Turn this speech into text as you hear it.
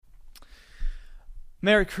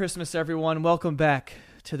Merry Christmas, everyone. Welcome back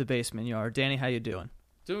to the Basement Yard. Danny, how you doing?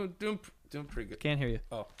 Doing pretty good. Can't hear you.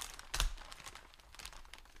 Oh.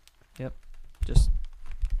 Yep. Just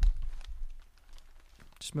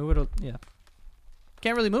move it. Yeah.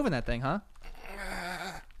 Can't really move in that thing, huh?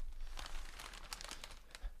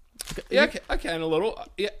 Yeah, I can a little.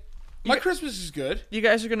 Yeah. My Christmas is good. You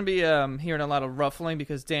guys are going to be hearing a lot of ruffling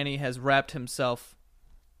because Danny has wrapped himself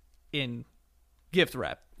in gift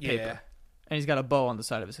wrap paper. Yeah. And he's got a bow on the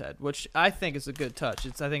side of his head, which I think is a good touch.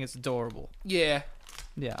 I think it's adorable. Yeah.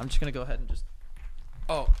 Yeah, I'm just going to go ahead and just...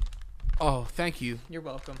 Oh, thank you. You're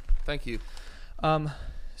welcome. Thank you.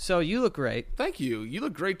 So you look great. Thank you. You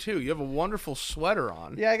look great, too. You have a wonderful sweater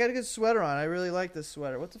on. Yeah, I got a good sweater on. I really like this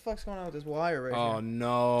sweater. What the fuck's going on with this wire right here? Oh,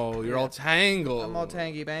 no. You're all tangled. I'm all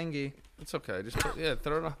tangy-bangy. It's okay. Just throw it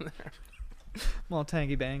on there. I'm all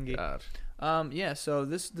tangy-bangy. God. Yeah, so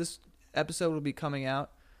this episode will be coming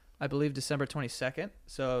out, I believe, December 22nd.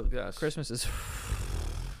 So Yes. Christmas is...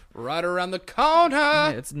 Right around the corner. Yeah,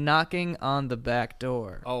 it's knocking on the back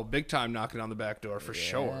door. Oh, big time knocking on the back door for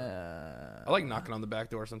sure. I like knocking on the back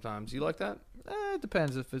door sometimes. You like that? It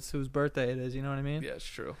depends if it's whose birthday it is, you know what I mean? Yeah, it's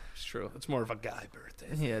true. It's true. It's more of a guy birthday.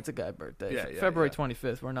 Yeah, it's a guy birthday. Yeah, February yeah.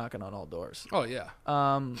 25th, we're knocking on all doors. Oh, yeah.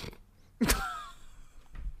 You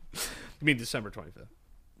mean December 25th?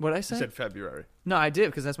 What'd I You say? said February. No, I did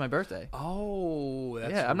because that's my birthday. Oh,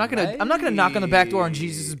 that's Yeah, I'm not gonna knock on the back door on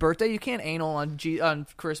Jesus' birthday. You can't anal on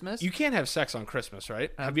Christmas. You can't have sex on Christmas, right?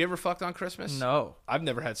 Have you ever fucked on Christmas? No. I've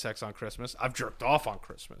never had sex on Christmas. I've jerked off on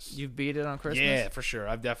Christmas. You've beat it on Christmas? Yeah, for sure.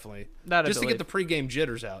 I've definitely. That I just to believe. get the pregame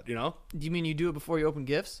jitters out, you know? You mean you do it before you open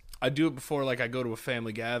gifts? I do it before, like, I go to a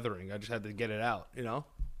family gathering. I just had to get it out, you know?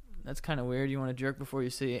 That's kind of weird. You want to jerk before you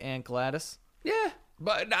see Aunt Gladys? Yeah.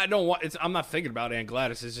 But I don't want. I'm not thinking about Aunt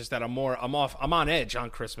Gladys. It's just that I'm on edge on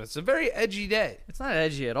Christmas. It's a very edgy day. It's not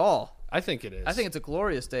edgy at all. I think it is. I think it's a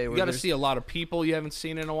glorious day. You got to see a lot of people you haven't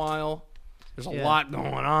seen in a while. There's a Yeah. lot going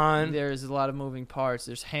on. There's a lot of moving parts.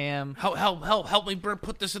 There's ham. Help me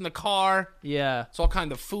put this in the car. Yeah. It's all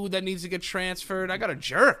kind of food that needs to get transferred. I got to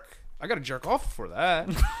jerk off before that.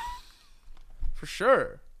 For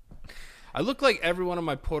sure. I look like every one of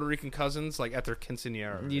my Puerto Rican cousins, like at their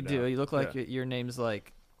quinceañera. You right do. now. You look like Yeah. your name's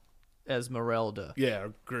like Esmeralda. Yeah,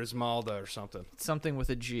 or Grismalda or something. Something with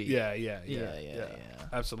a G. Yeah. Yeah.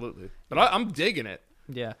 Absolutely. But I'm digging it.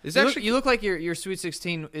 Yeah. It's you, actually- you look like your Sweet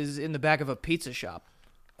 16 is in the back of a pizza shop.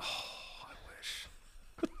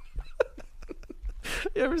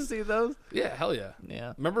 You ever see those? Yeah, hell yeah.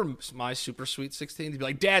 Yeah. Remember my Super Sweet 16? You'd be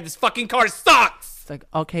like, Dad, this fucking car sucks! It's like,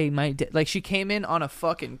 okay, like she came in on a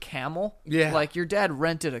fucking camel. Yeah. Like your dad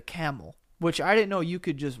rented a camel, which I didn't know you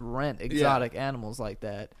could just rent exotic animals like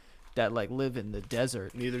that like live in the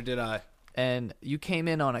desert. Neither did I. And you came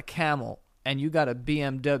in on a camel and you got a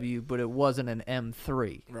BMW, but it wasn't an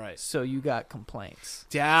M3. Right. So you got complaints.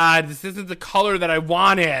 Dad, this isn't the color that I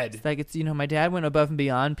wanted. Like, it's, my dad went above and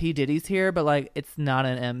beyond. P. Diddy's here, but, like, it's not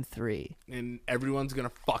an M3. And everyone's gonna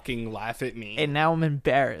fucking laugh at me. And now I'm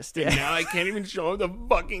embarrassed. And now I can't even show the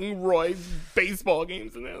fucking Roy's baseball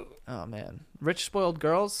games in this. Oh, man. Rich, spoiled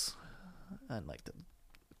girls, I'd like to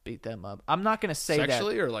beat them up. I'm not going to say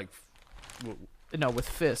Sexually or like... that. No, with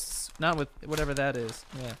fists. Not with whatever that is.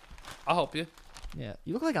 Yeah. I'll help you. Yeah.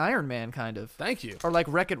 You look like Iron Man, kind of. Thank you. Or like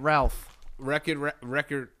Wreck-It Ralph. Record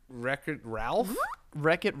Ralph?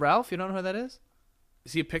 Wreck-It Ralph? You don't know who that is?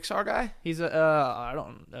 Is he a Pixar guy? He's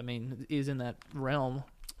he's in that realm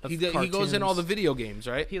of He goes in cartoons. all the video games,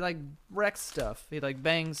 right? He like wrecks stuff. He like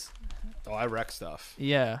bangs. Oh, I wreck stuff.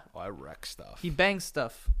 Yeah. Oh, I wreck stuff. He bangs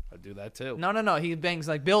stuff. I do that too. No. He bangs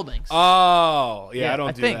like buildings. Oh, yeah, I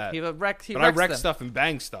don't do think. that. He wrecks. But I wreck them. stuff and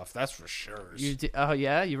bang stuff. That's for sure. Oh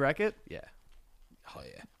yeah, you wreck it. Yeah. Oh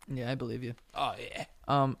yeah. Yeah, I believe you. Oh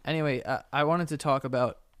yeah. Anyway, I wanted to talk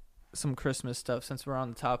about some Christmas stuff since we're on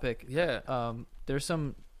the topic. Yeah. There's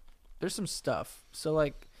some stuff. So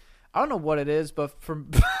like, I don't know what it is, but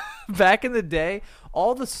from back in the day,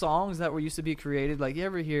 all the songs that were used to be created, like you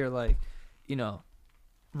ever hear like,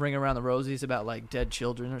 Ring Around the Rosies about like dead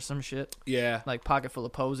children or some shit. Yeah. Like Pocket Full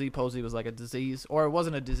of Posy. Posy was like a disease, or it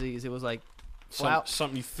wasn't a disease. It was like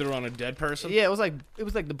Something you threw on a dead person? Yeah, it was like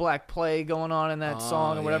the Black Plague going on in that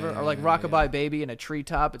song or whatever, or like Rockabye Baby in a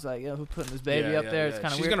treetop. It's like, who's putting this baby up there? It's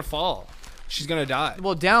kind of weird. She's gonna fall. She's gonna die.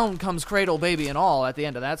 Well, down comes Cradle Baby and all at the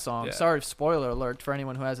end of that song. Yeah. Sorry, spoiler alert for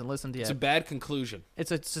anyone who hasn't listened yet. It's a bad conclusion.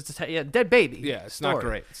 It's a dead baby. Yeah, it's story. not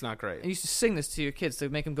great. It's not great. And you used to sing this to your kids to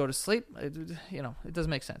make them go to sleep. It doesn't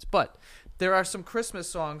make sense. But there are some Christmas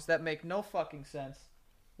songs that make no fucking sense.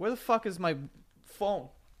 Where the fuck is my phone?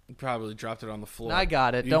 You probably dropped it on the floor. I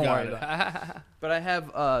got it. You Don't got worry it. about it. But I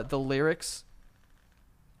have the lyrics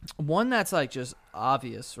One that's like just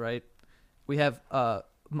obvious, right? We have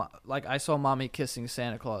like I saw mommy kissing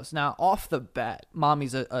Santa Claus. Now off the bat,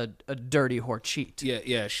 mommy's a dirty whore cheat.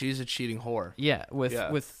 Yeah, she's a cheating whore. Yeah,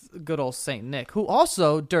 with good old Saint Nick, who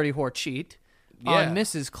also dirty whore cheat on Yeah.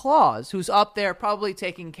 Mrs. Claus, who's up there probably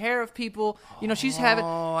taking care of people. You know, she's having.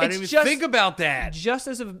 Oh, I it's didn't even just, think about that. Just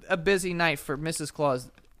as a busy night for Mrs. Claus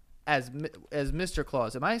as Mr.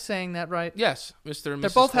 Claus. Am I saying that right? Yes, Mr. and They're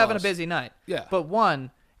Mrs. both having a Claus. busy night. Yeah. But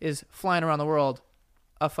one is flying around the world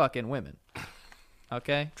a fucking women.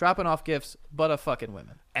 Okay? Dropping off gifts, but a fucking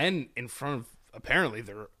women. And in front of apparently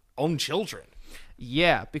their own children.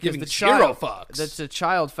 Yeah, because Giving the zero child fucks. that's a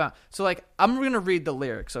child found. So like I'm going to read the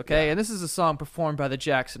lyrics, okay? And this is a song performed by the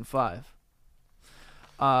Jackson 5.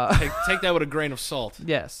 Take that with a grain of salt.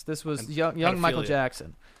 Yes, this was And young Michael pedophilia.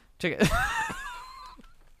 Jackson. Check it.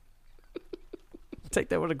 Take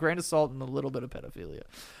that with a grain of salt and a little bit of pedophilia.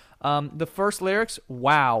 The first lyrics,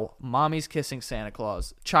 wow, mommy's kissing Santa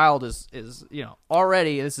Claus. Child is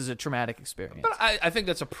already this is a traumatic experience. But I think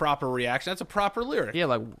that's a proper reaction. That's a proper lyric. Yeah,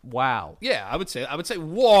 like wow. Yeah, I would say,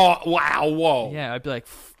 whoa, wow, whoa. Yeah, I'd be like,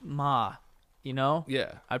 ma, you know?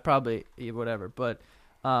 Yeah. I'd probably whatever. But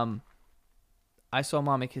I saw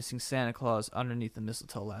mommy kissing Santa Claus underneath the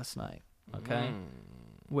mistletoe last night. Okay,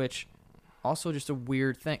 which also just a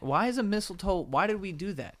weird thing. Why is a mistletoe? Why did we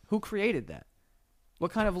do that? Who created that?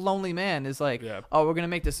 What kind of lonely man is like, oh, we're gonna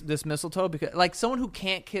make this mistletoe because like someone who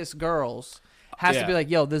can't kiss girls has to be like,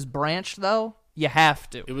 yo, this branch though, you have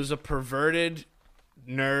to. It was a perverted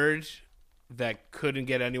nerd that couldn't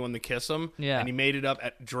get anyone to kiss him. Yeah. And he made it up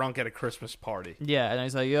drunk at a Christmas party. Yeah, and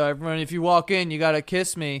he's like, yo, everyone, if you walk in, you gotta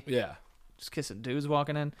kiss me. Yeah. Just kissing dudes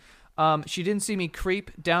walking in. She didn't see me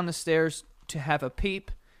creep down the stairs to have a peep.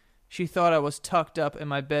 She thought I was tucked up in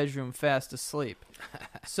my bedroom fast asleep.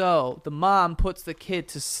 So the mom puts the kid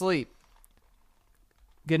to sleep.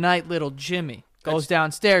 Good night, little Jimmy. Goes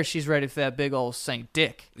downstairs. She's ready for that big old Saint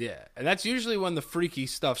Dick. Yeah. And that's usually when the freaky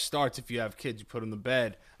stuff starts. If you have kids, you put them to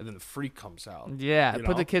bed, and then the freak comes out. Yeah, You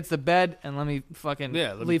put know? the kids to bed and let me fucking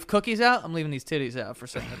leave cookies out. I'm leaving these titties out for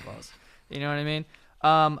Santa Claus. You know what I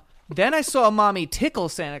mean? Then I saw mommy tickle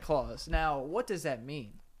Santa Claus. Now, what does that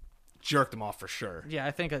mean? Jerked them off for sure. Yeah,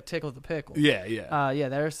 I think I tickled the pickle. Yeah, yeah. Yeah,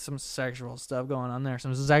 there's some sexual stuff going on there.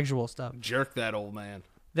 Some sexual stuff. Jerk that old man.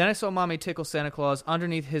 Then I saw mommy tickle Santa Claus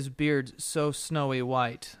underneath his beard so snowy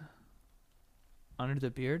white. Under the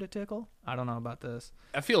beard a tickle? I don't know about this.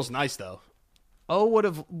 That feels nice, though. Oh, what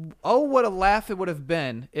a laugh it would have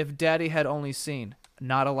been if Daddy had only seen.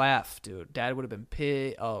 Not a laugh, dude. Dad would have been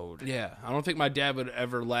PO'd. Yeah, I don't think my dad would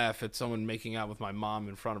ever laugh at someone making out with my mom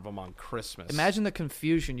in front of him on Christmas. Imagine the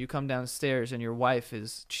confusion. You come downstairs and your wife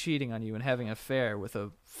is cheating on you and having an affair with a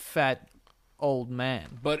fat old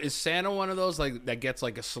man. But is Santa one of those like that gets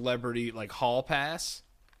like a celebrity like hall pass?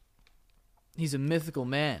 He's a mythical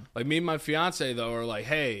man. Like me and my fiance though are like,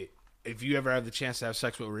 hey, if you ever have the chance to have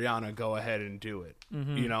sex with Rihanna, go ahead and do it.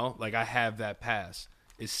 Mm-hmm. You know, like I have that pass.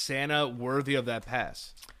 Is Santa worthy of that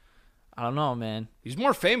pass? I don't know, man. He's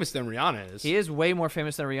more famous than Rihanna is. He is way more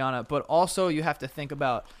famous than Rihanna, but also you have to think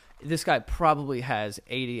about this guy probably has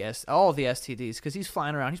all of the STDs because he's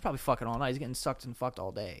flying around. He's probably fucking all night. He's getting sucked and fucked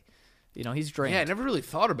all day. You know, he's drained. Yeah, I never really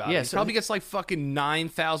thought about it. He so probably gets like fucking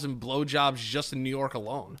 9,000 blowjobs just in New York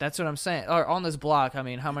alone. That's what I'm saying. Or on this block, I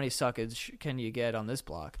mean, how many suckage can you get on this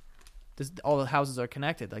block? All the houses are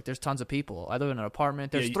connected. Like, there's tons of people. I live in an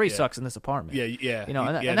apartment. There's three sucks in this apartment. Yeah, yeah. You know,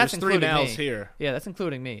 and yeah, that's there's 3 including males me. here. Yeah, that's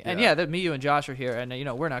including me. And Yeah. me, you, and Josh are here, and you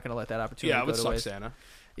know we're not going to let that opportunity. Yeah, I would go to suck waste. Santa.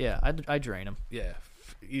 Yeah, I drain him. Yeah,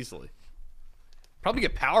 easily. Probably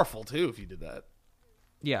get powerful too if you did that.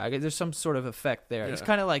 Yeah, there's some sort of effect there. Yeah. It's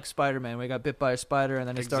kind of like Spider-Man. We got bit by a spider, and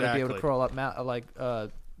then he started to be able to Exactly. crawl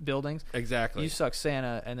up buildings. Exactly. You suck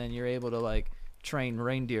Santa, and then you're able to like train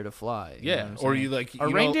reindeer to fly. You know Yeah, what I'm or saying? you like. Are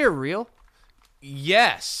you reindeer real,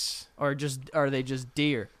 Yes. or are they just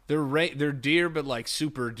deer, They're deer, but like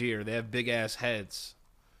super deer. They have big ass heads.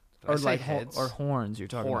 Did I or say like heads? or horns? You're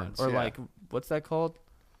talking Horns, about, or yeah. like what's that called?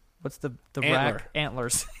 What's the Antler. rack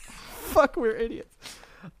antlers? Fuck, we're idiots.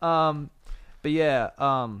 But yeah,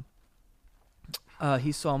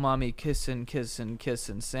 he saw mommy kissing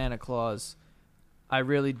Santa Claus. I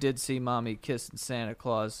really did see mommy kissing Santa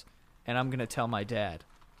Claus, and I'm gonna tell my dad.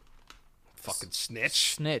 Fucking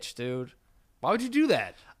snitch. Snitch, dude. Why would you do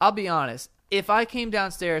that? I'll be honest. If I came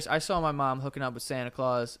downstairs, I saw my mom hooking up with Santa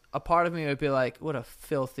Claus, a part of me would be like, what a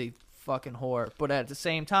filthy fucking whore. But at the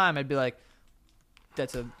same time, I'd be like,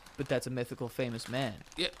 that's a mythical famous man.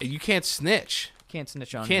 Yeah, you can't snitch. Can't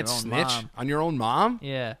snitch on You can't your own snitch mom. on your own mom.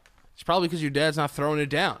 Yeah. It's probably because your dad's not throwing it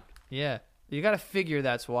down. Yeah. You got to figure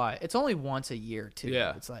that's why. It's only once a year, too.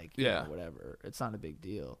 Yeah. It's like, Yeah. whatever. It's not a big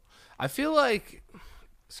deal. I feel like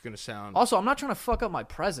it's gonna sound. Also, I'm not trying to fuck up my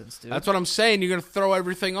presents, dude. That's what I'm saying. You're gonna throw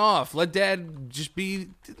everything off. Let Dad just be.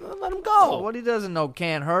 Let him go. Oh, what he doesn't know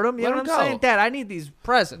can't hurt him. You Let know him what I'm go. saying? Dad, I need these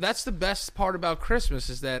presents. That's the best part about Christmas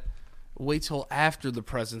is that wait till after the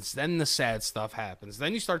presents, then the sad stuff happens.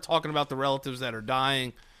 Then you start talking about the relatives that are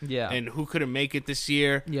dying yeah. and who couldn't make it this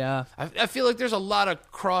year. Yeah. I feel like there's a lot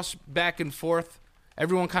of cross back and forth.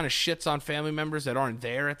 Everyone kind of shits on family members that aren't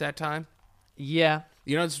there at that time. Yeah.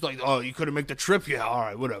 You know, it's like, oh, you couldn't make the trip? Yeah, all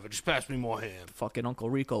right, whatever. Just pass me more ham. Fucking Uncle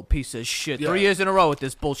Rico, piece of shit. Yeah. 3 years in a row with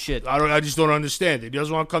this bullshit. I just don't understand it. He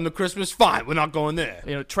doesn't want to come to Christmas? Fine, we're not going there.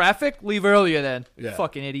 You know, traffic, leave earlier then. Yeah.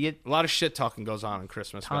 Fucking idiot. A lot of shit talking goes on in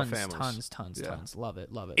Christmas about families. Tons. Yeah. Love it.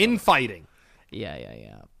 Infighting.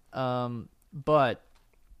 Yeah. But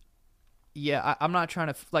yeah, I'm not trying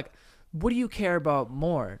to like. What do you care about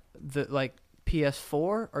more, the like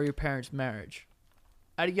PS4 or your parents' marriage?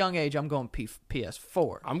 At a young age, I'm going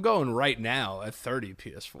PS4. I'm going right now at 30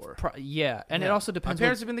 PS4. Yeah, and it Yeah. also depends. My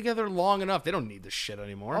parents have been together long enough. They don't need this shit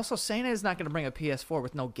anymore. Also, Santa is not going to bring a PS4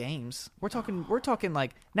 with no games. We're talking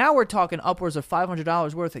like now we're talking upwards of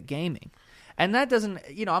 $500 worth of gaming, and that doesn't.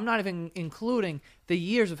 I'm not even including the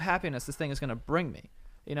years of happiness this thing is going to bring me.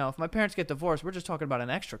 If my parents get divorced, we're just talking about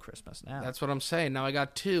an extra Christmas now. That's what I'm saying. Now I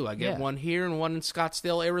got two. I get Yeah. one here and one in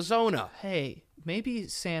Scottsdale, Arizona. Hey, maybe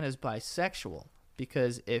Santa's bisexual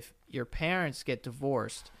because if your parents get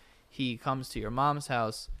divorced, he comes to your mom's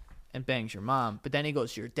house and bangs your mom, but then he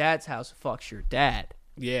goes to your dad's house and fucks your dad.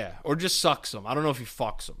 Yeah, or just sucks them. I don't know if he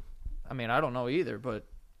fucks them. I mean, I don't know either, but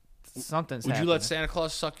something's Would you happening. let Santa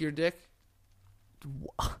Claus suck your dick?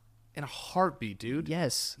 In a heartbeat, dude.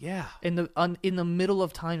 Yes. Yeah. In the middle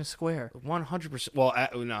of Times Square. 100%. Well,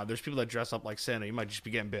 no, there's people that dress up like Santa. You might just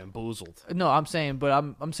be getting bamboozled. No, I'm saying, but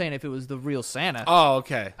I'm saying if it was the real Santa. Oh,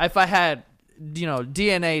 okay. If I had,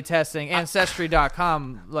 DNA testing,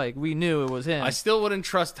 Ancestry.com, like we knew it was him. I still wouldn't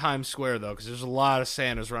trust Times Square, though, because there's a lot of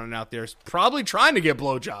Santas running out there probably trying to get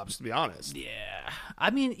blowjobs, to be honest. Yeah.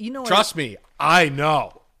 I mean, Trust me, I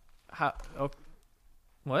know.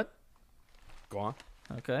 What? Go on.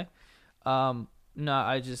 Okay. No,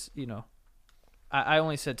 I just, I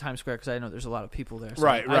only said Times Square because I know there's a lot of people there. So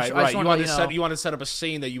Right. I just You wanna wanted let to set up a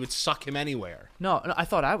scene that you would suck him anywhere. No, I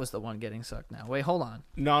thought I was the one getting sucked now. Wait, hold on.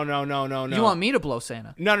 No. You want me to blow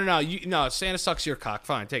Santa? No. No, Santa sucks your cock.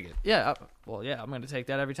 Fine, take it. Yeah. I'm going to take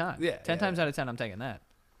that every time. Yeah, 10 times out of 10, I'm taking that.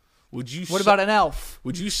 Would you? What about an elf?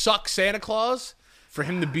 Would you suck Santa Claus for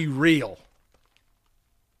him to be real?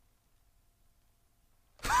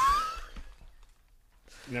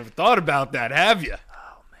 Never thought about that, have you?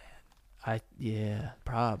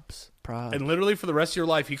 Probs. And literally for the rest of your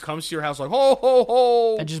life, he comes to your house like, ho, ho,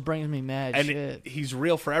 ho. It just brings me mad And shit. he's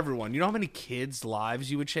real for everyone. You know how many kids' lives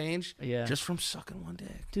you would change? Yeah. Just from sucking one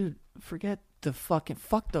dick. Dude, forget the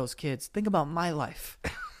fuck those kids. Think about my life.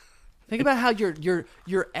 Think about how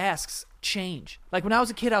your asks change. Like when I was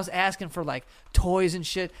a kid, I was asking for like toys and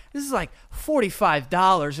shit. This is like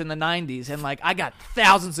 $45 in the 90s, and like I got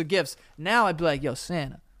thousands of gifts. Now I'd be like, yo,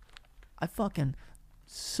 Santa, I fucking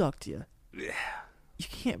sucked you. Yeah. You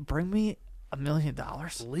can't bring me $1 million.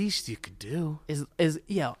 Least you could do.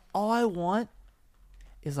 All I want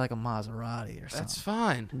is like a Maserati or something. That's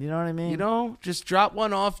fine. You know what I mean? Just drop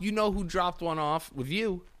one off. You know who dropped one off with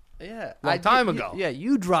you. Yeah, Long time ago.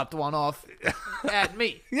 You dropped one off at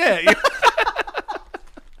me. Yeah.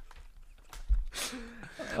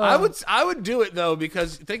 I would do it though,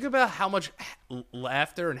 because think about how much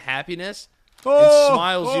laughter and happiness and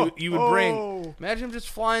smiles you would bring. Imagine him just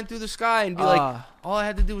flying through the sky and be like, all I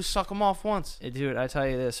had to do was suck him off once. Dude, I tell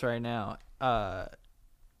you this right now. I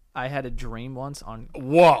had a dream once on.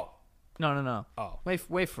 Whoa. No. Oh.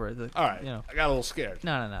 Wait for it. All right. I got a little scared.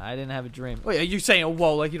 No. I didn't have a dream. Wait, you're saying,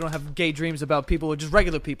 whoa, like you don't have gay dreams about people or just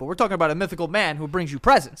regular people. We're talking about a mythical man who brings you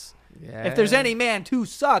presents. Yeah. If there's any man to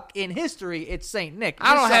suck in history, it's Saint Nick.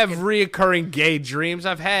 I don't have sucking. reoccurring gay dreams.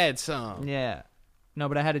 I've had some. Yeah. No,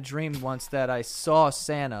 but I had a dream once that I saw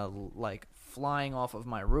Santa like flying off of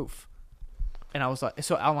my roof. And I was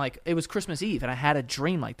like, it was Christmas Eve and I had a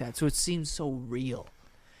dream like that. So it seemed so real.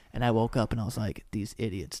 And I woke up and I was like, these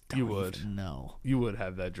idiots don't even know. You would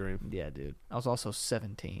have that dream. Yeah, dude. I was also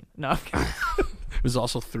 17. No. It was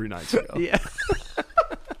also 3 nights ago. Yeah.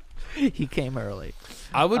 He came early.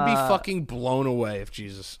 I would be fucking blown away if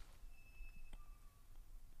Jesus...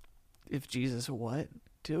 If Jesus what?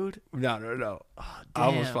 Dude? No. Oh, I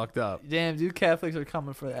almost fucked up. Damn, dude, Catholics are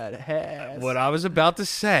coming for that ass. What I was about to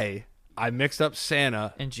say, I mixed up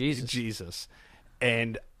Santa And Jesus.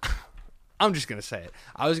 And I'm just gonna say it.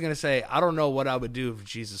 I was gonna say I don't know what I would do if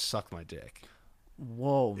Jesus sucked my dick.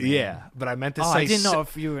 Whoa, man. Yeah, but I meant to say. I didn't know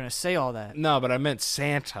if you were gonna say all that. No, but I meant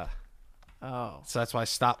Santa. Oh. So that's why I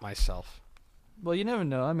stopped myself. Well, you never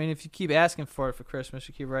know. I mean, if you keep asking for it for Christmas,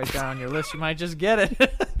 you keep right down on your list, you might just get it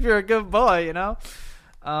if you're a good boy, you know?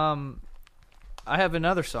 I have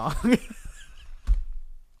another song.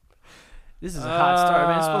 This is a hot start. I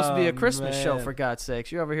mean, it's supposed to be a Christmas show, for God's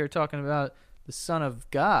sakes. You're over here talking about the Son of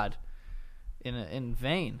God in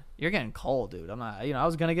vain. You're getting cold, dude. I'm not. I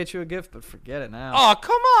was gonna get you a gift, but forget it now. Oh,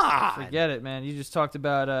 come on! Forget it, man. You just talked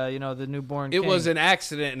about the newborn. It king. was an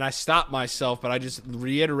accident, and I stopped myself, but I just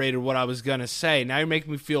reiterated what I was gonna say. Now you're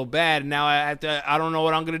making me feel bad, and now I have to. I don't know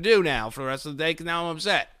what I'm gonna do now for the rest of the day because now I'm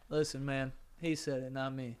upset. Listen, man. He said it,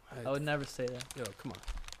 not me. I would never say that. Yo, come on.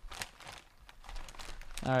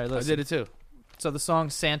 All right, listen. I did it too. So the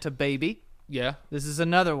song "Santa Baby." Yeah. This is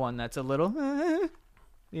another one that's a little.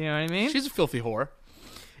 You know what I mean? She's a filthy whore.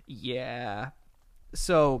 Yeah.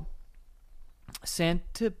 So,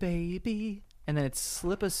 Santa baby, and then it's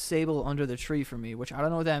slip a sable under the tree for me, which I don't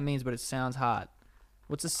know what that means, but it sounds hot.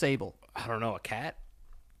 What's a sable? I don't know, a cat?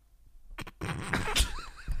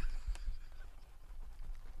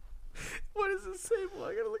 What is a sable?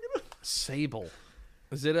 I gotta look it up. Sable.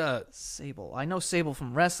 Is it a... Sable. I know Sable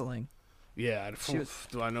from wrestling. Yeah, was-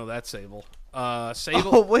 do I know that Sable?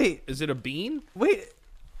 Sable? Oh, wait. Is it a bean? Wait.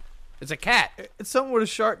 It's a cat. It's something with a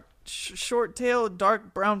short tail,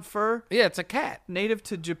 dark brown fur, Yeah, it's a cat. native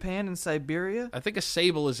to Japan and Siberia. I think a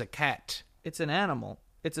sable is a cat. It's an animal.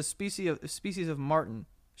 It's a species of martin.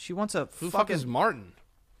 She wants a Who the fuck is Martin?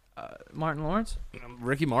 Martin Lawrence?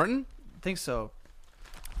 Ricky Martin? I think so.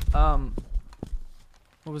 What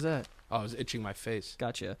was that? Oh, I was itching my face.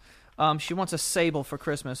 Gotcha. She wants a sable for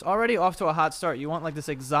Christmas. Already off to a hot start. You want like this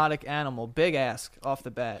exotic animal, big ask off the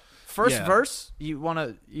bat. First Yeah. verse, you want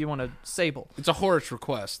a sable. It's a Horich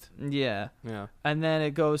request. Yeah. Yeah. And then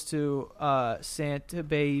it goes to Santa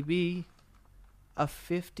baby, a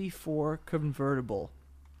 54 convertible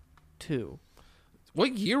 2.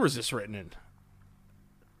 What year was this written in?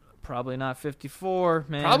 Probably not 54,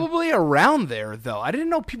 man. Probably around there, though. I didn't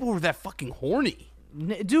know people were that fucking horny.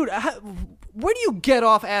 Dude, where do you get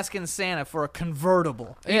off asking Santa for a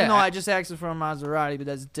convertible? Yeah, Even though I just asked him for a Maserati, but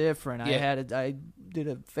that's different. Yeah. I did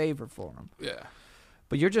a favor for him. Yeah.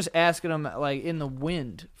 But you're just asking him like in the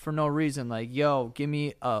wind for no reason. Like, yo, give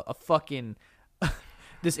me a fucking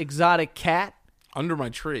this exotic cat Under my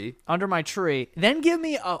tree. under my tree. Then give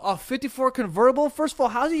me a 54 convertible. First of all,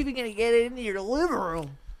 how's he even gonna get it into your living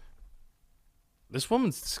room? This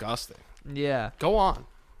woman's disgusting. Yeah. Go on.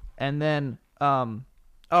 And then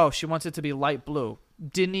she wants it to be light blue.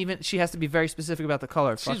 She has to be very specific about the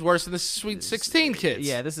color. She's worse than the Sweet 16 kids.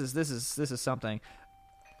 Yeah, this is something.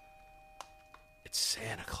 It's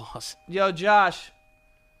Santa Claus. Yo, Josh.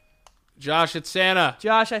 Josh, it's Santa.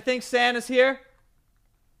 Josh, I think Santa's here.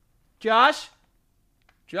 Josh?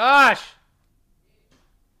 Josh!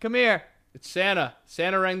 Come here. It's Santa.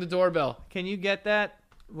 Santa rang the doorbell. Can you get that?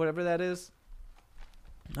 Whatever that is.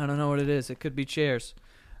 I don't know what it is. It could be chairs.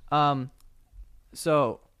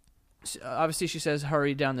 So obviously she says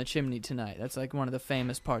hurry down the chimney tonight. That's like one of the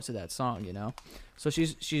famous parts of that song, you know. So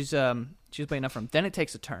she's waiting up for him. Then it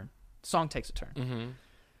takes a turn. The song takes a turn. Mm-hmm.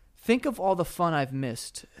 Think of all the fun I've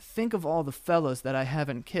missed. Think of all the fellas that I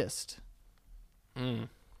haven't kissed. Mm.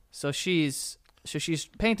 So she's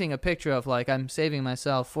painting a picture of like I'm saving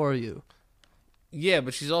myself for you. Yeah,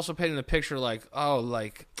 but she's also painting a picture like, oh,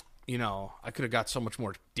 like, you know, I could have got so much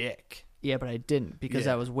more dick. Yeah, but I didn't because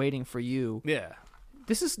Yeah. I was waiting for you. Yeah.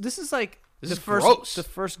 This is like This the is first gross. the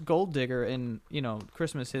first gold digger in,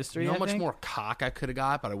 Christmas history. You know I how much think? more cock I could have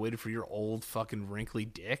got, but I waited for your old fucking wrinkly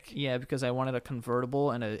dick? Yeah, because I wanted a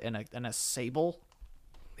convertible and a sable.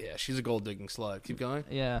 Yeah, she's a gold digging slut. Keep going.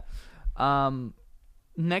 Yeah.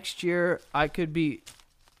 Next year I could be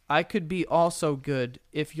also good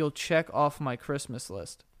if you'll check off my Christmas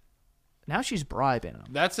list. Now she's bribing him.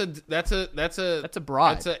 That's a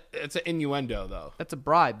bribe. It's an innuendo though. That's a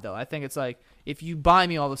bribe, though. I think it's like if you buy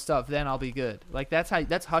me all the stuff, then I'll be good. Like that's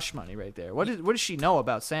hush money right there. What does she know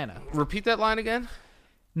about Santa? Repeat that line again.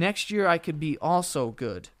 Next year I could be also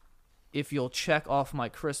good if you'll check off my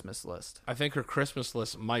Christmas list. I think her Christmas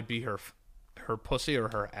list might be her pussy or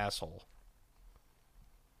her asshole.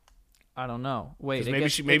 I don't know. Wait, Maybe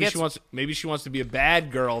she wants to be a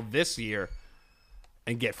bad girl this year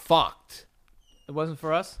and get fucked. It wasn't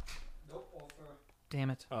for us. Nope, Damn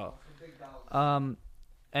it. Oh. big dollars.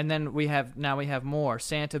 And then we have more.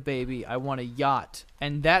 Santa baby, I want a yacht.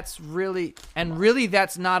 And that's really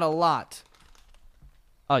that's not a lot.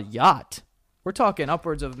 A yacht. We're talking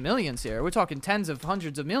upwards of millions here. We're talking tens of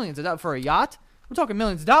hundreds of millions of dollars for a yacht. We're talking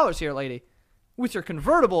millions of dollars here, lady. With your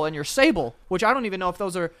convertible and your Sable, which I don't even know if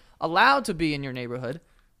those are allowed to be in your neighborhood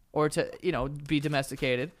or to, be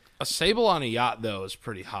domesticated. A Sable on a yacht, though, is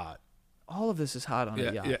pretty hot. All of this is hot on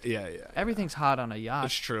a yacht. Yeah. Everything's hot on a yacht.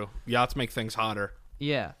 It's true. Yachts make things hotter.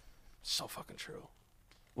 Yeah. So fucking true.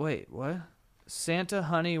 Wait, what? Santa,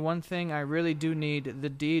 honey, one thing I really do need, the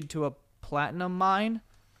deed to a platinum mine.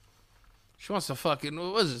 She wants to fucking,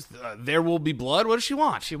 what is this? There Will Be Blood? What does she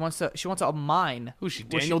want? She wants a mine. Who's she,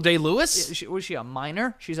 Daniel Day-Lewis? Was she a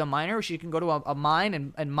miner? She's a miner. She can go to a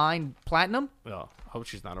mine and mine platinum? Oh, I hope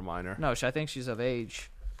she's not a minor. No, I think she's of age,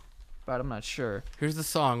 but I'm not sure. Here's the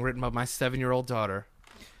song written by my 7-year-old daughter.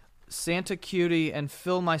 Santa cutie and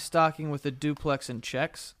fill my stocking with a duplex and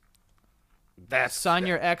checks. Sign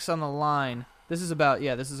your ex on the line. This is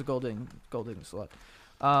this is a gold digging slut.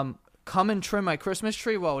 Come and trim my Christmas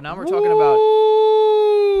tree. Whoa, now we're talking about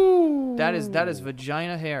that is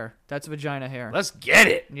vagina hair. That's vagina hair. Let's get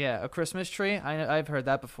it. Yeah, a Christmas tree. I've heard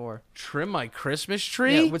that before. Trim my Christmas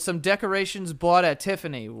tree? Yeah, with some decorations bought at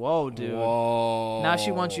Tiffany. Whoa, dude. Whoa. Now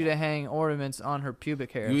she wants you to hang ornaments on her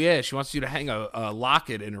pubic hair. Yeah, she wants you to hang a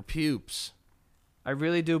locket in her pubes. I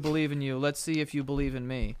really do believe in you. Let's see if you believe in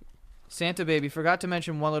me. Santa baby, forgot to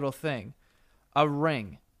mention one little thing. A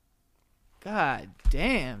ring. God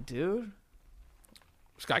damn, dude.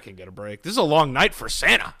 This guy can get a break. This is a long night for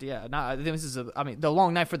Santa. Yeah, this is the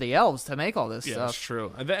long night for the elves to make all this Yeah, stuff. that's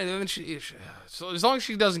true. And then so as long as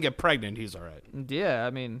she doesn't get pregnant, he's all right. Yeah,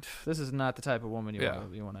 this is not the type of woman you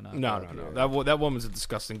want to know. No. That woman's a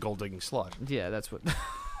disgusting gold digging slut. Yeah, that's what.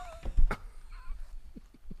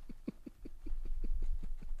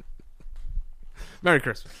 Merry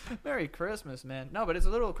Christmas. Merry Christmas, man. No, but it's a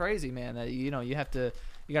little crazy, man. That you got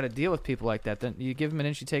to deal with people like that. Then you give them an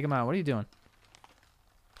inch, you take them out. What are you doing?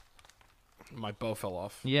 My bow fell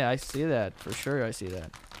off. Yeah, I see that for sure. I see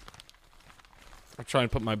that. I'm trying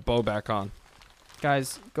to put my bow back on.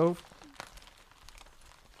 Guys, go.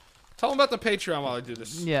 Tell them about the Patreon while I do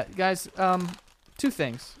this. Yeah, guys. Two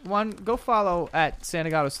things. One, go follow at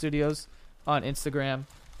Santagato Studios on Instagram.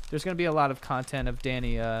 There's gonna be a lot of content of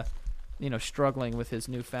Danny, struggling with his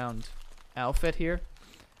newfound outfit here.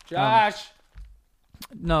 Josh.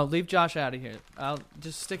 No, leave Josh out of here. I'll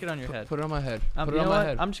just stick it on your head. Put it on my head. Put it on my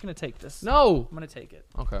head. I'm just gonna take this. No. I'm gonna take it.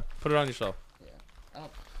 Okay. Put it on yourself. Yeah.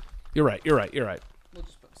 You're right. You're right. We'll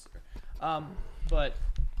just put this there. But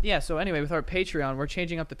yeah. So anyway, with our Patreon, we're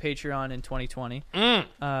changing up the Patreon in 2020.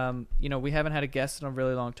 We haven't had a guest in a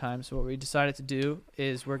really long time. So what we decided to do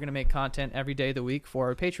is we're gonna make content every day of the week for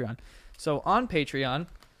our Patreon. So on Patreon,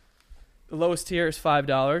 the lowest tier is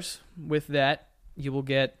 $5. With that, you will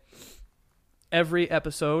get every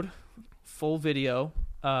episode, full video,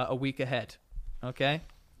 a week ahead. Okay?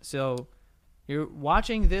 So you're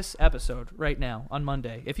watching this episode right now on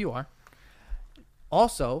Monday, if you are.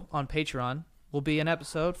 Also, on Patreon, will be an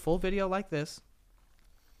episode, full video like this,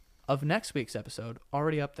 of next week's episode,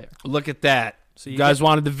 already up there. Look at that. So you guys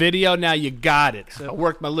wanted the video, now you got it. So, I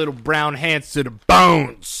worked my little brown hands to the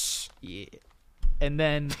bones. Yeah. And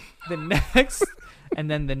then the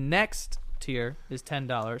next tier is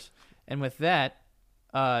 $10. And with that,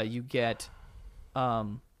 you get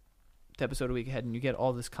the episode a week ahead, and you get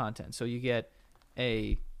all this content. So you get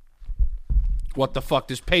a What the fuck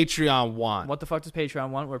does Patreon want? What the fuck does Patreon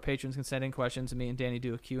want? Where patrons can send in questions, and me and Danny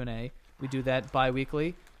do a Q&A. We do that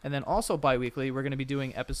bi-weekly. And then also bi-weekly, we're going to be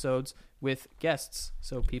doing episodes with guests.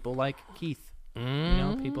 So people like Keith.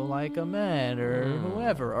 People like Ahmed or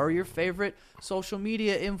whoever, or your favorite social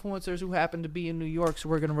media influencers who happen to be in New York. So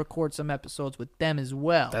we're going to record some episodes with them as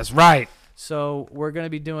well. That's right. So we're going to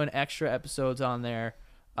be doing extra episodes on there.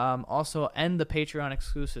 Also, and the Patreon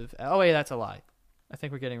exclusive. Oh, wait, that's a lie. I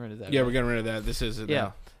think we're getting rid of that. Yeah, right? we're getting rid of that. This is it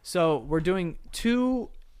now. So we're doing 2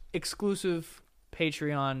 exclusive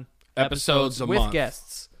Patreon episodes a with month.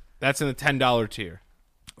 guests. That's in the $10 tier.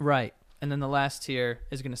 Right. And then the last tier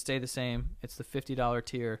is going to stay the same. It's the $50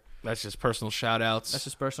 tier. That's just personal shout-outs. That's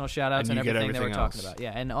just personal shout-outs and everything that we're talking about.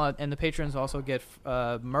 Yeah, and the patrons also get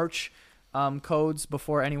merch codes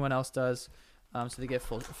before anyone else does. So they get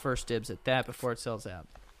first dibs at that before it sells out.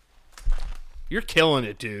 You're killing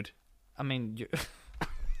it, dude. I mean,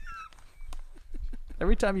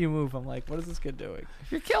 every time you move, I'm like, what is this kid doing?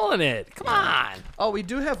 You're killing it. Come on. Oh, we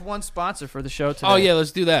do have one sponsor for the show today. Oh, yeah,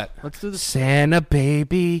 let's do that. Let's do this. Santa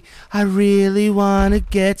baby, I really want to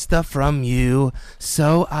get stuff from you,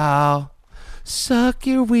 so I'll suck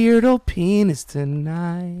your weird old penis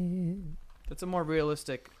tonight. That's a more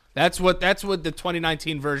realistic. That's what the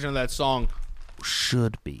 2019 version of that song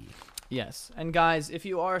should be. Yes. And guys, if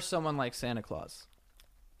you are someone like Santa Claus,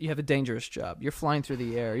 you have a dangerous job. You're flying through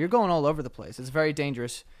the air. You're going all over the place. It's very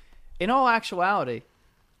dangerous. In all actuality,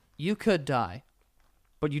 you could die,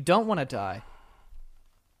 but you don't want to die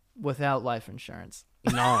without life insurance.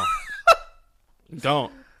 No.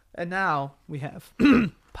 Don't. And now we have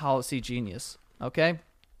Policy Genius, okay?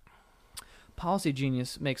 Policy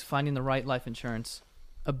Genius makes finding the right life insurance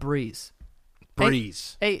a breeze.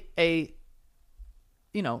 Breeze. A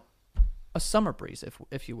summer breeze,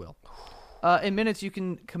 if you will. In minutes, you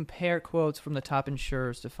can compare quotes from the top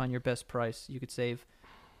insurers to find your best price. You could save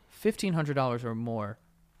 $1,500 or more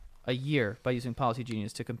a year by using Policy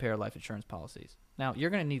Genius to compare life insurance policies. Now, you're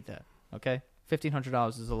going to need that, okay?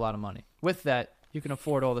 $1,500 is a lot of money. With that, you can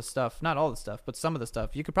afford all the stuff. Not all the stuff, but some of the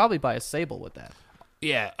stuff. You could probably buy a Sable with that.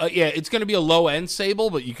 Yeah. It's going to be a low-end Sable,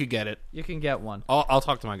 but you could get it. You can get one. I'll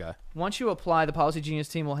talk to my guy. Once you apply, the Policy Genius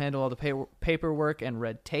team will handle all the paperwork and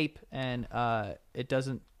red tape, and it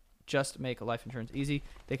doesn't just make a life insurance easy.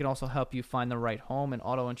 They can also help you find the right home and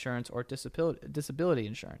auto insurance or disability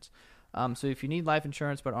insurance. So if you need life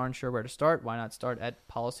insurance but aren't sure where to start, why not start at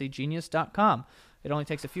PolicyGenius.com? It only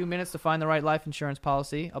takes a few minutes to find the right life insurance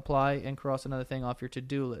policy, apply, and cross another thing off your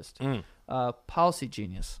to-do list. Policy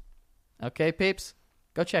Genius. Okay, peeps?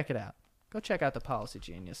 Go check it out. Go check out the Policy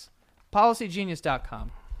Genius.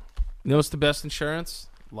 PolicyGenius.com. You know what's the best insurance?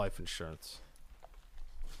 Life insurance.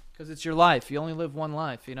 Because it's your life. You only live one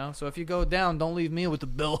life, you know? So if you go down, don't leave me with the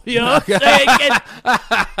bill. You know what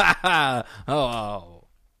I'm saying?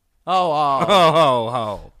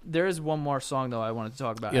 Oh. There is one more song, though, I wanted to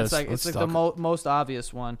talk about. Yes, it's like the most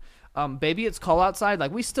obvious one. Baby, It's Cold Outside.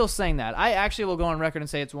 Like, we still sing that. I actually will go on record and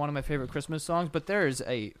say it's one of my favorite Christmas songs, but there is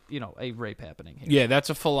a rape happening here. Yeah, that's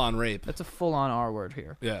a full-on rape. That's a full-on R word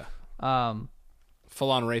here. Yeah.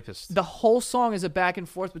 Full-on rapist. The whole song is a back and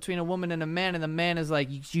forth between a woman and a man, and the man is like,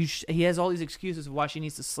 he has all these excuses of why she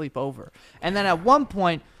needs to sleep over. And then at one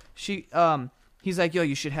point, he's like, yo,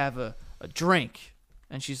 you should have a drink.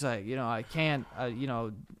 And she's like, I can't,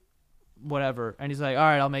 whatever. And he's like, all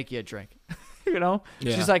right, I'll make you a drink. Yeah.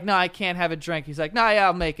 She's like, no, I can't have a drink. He's like, no, yeah,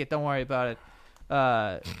 I'll make it. Don't worry about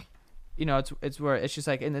it. It's where it's just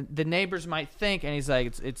like, and the neighbors might think, and he's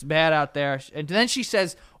like, it's bad out there. And then she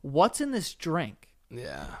says, what's in this drink?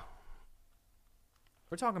 Yeah.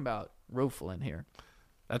 We're talking about Rufalin here.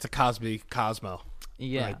 That's a Cosmo.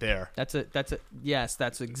 Yeah. Right there. Yes,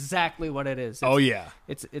 that's exactly what it is.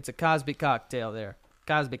 It's a Cosby cocktail there.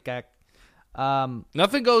 Cosby cock.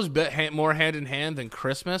 Nothing goes more hand in hand than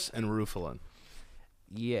Christmas and Rufalin.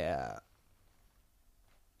 Yeah.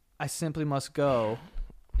 I simply must go.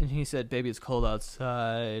 And he said, baby, it's cold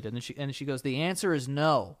outside. And then she goes, the answer is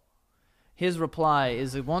no. His reply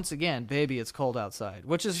is, once again, baby, it's cold outside,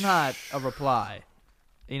 which is not a reply.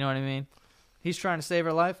 You know what I mean? He's trying to save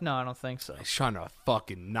her life? No, I don't think so. He's trying to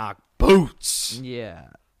fucking knock boots. Yeah.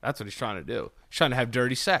 That's what he's trying to do. He's trying to have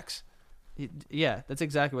dirty sex. Yeah, that's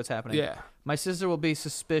exactly what's happening. Yeah. My sister will be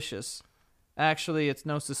suspicious. Actually, it's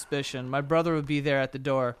no suspicion. My brother will be there at the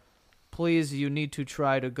door. Please, you need to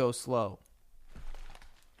try to go slow.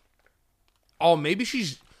 Oh, maybe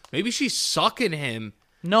she's sucking him.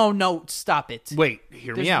 No, stop it. Wait,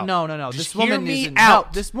 hear me out. No. Just This woman hear me needs out.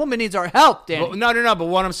 help. This woman needs our help, Danny. But, no. But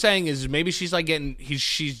what I'm saying is maybe she's like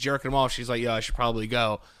she's jerking him off. She's like, yeah, I should probably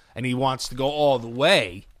go, and he wants to go all the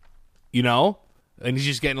way, and he's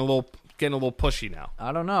just getting a little pushy now.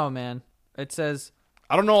 I don't know, man. It says,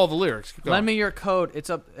 I don't know all the lyrics. Keep going. lend me your coat. It's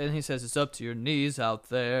up, and he says, it's up to your knees out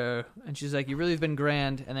there. And she's like, you really have been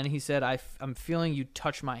grand. And then he said, I'm feeling you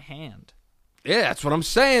touch my hand. Yeah, that's what I'm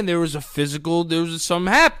saying. There was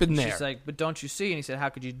something happened there. She's like, but don't you see? And he said, how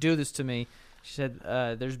could you do this to me? She said,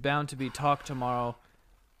 there's bound to be talk tomorrow.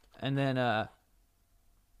 And then,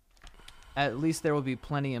 at least there will be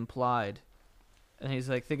plenty implied. And he's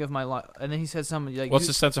like, think of my life. And then he said something like, what's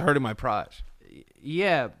the sense of hurting my pride?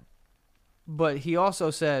 Yeah. But he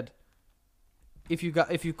also said, if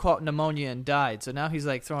you caught pneumonia and died. So now he's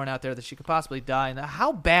like throwing out there that she could possibly die. And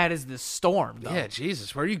how bad is this storm, though? Yeah,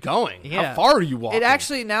 Jesus, where are you going? Yeah. How far are you walking? It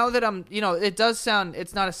actually, now that I'm, it does sound,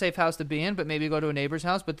 it's not a safe house to be in, but maybe go to a neighbor's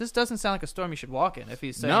house. But this doesn't sound like a storm you should walk in if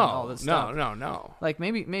he's saying all this stuff. No. Like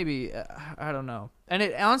maybe I don't know. And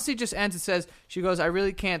it honestly just ends. It says, she goes, I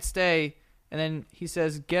really can't stay. And then he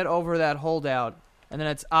says, get over that holdout. And then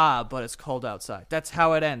it's, but it's cold outside. That's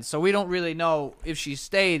how it ends. So we don't really know if she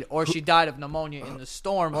stayed or she died of pneumonia in the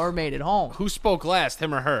storm or made it home. Who spoke last,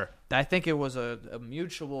 him or her? I think it was a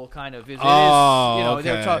mutual kind of. They were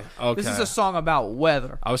okay. This is a song about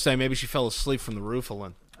weather. I was saying maybe she fell asleep from the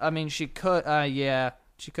Rufalin. I mean, she could,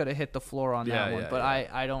 she could have hit the floor on that one. But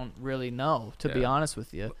I don't really know, to be honest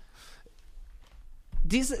with you.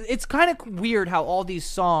 It's kind of weird how all these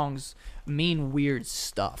songs mean weird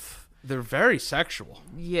stuff. They're very sexual.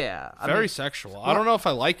 Yeah, Very sexual. I don't know if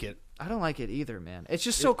I like it. I don't like it either, man. It's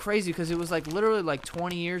just so crazy because it was like literally like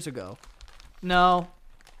 20 years ago. No,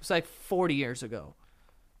 it's like 40 years ago.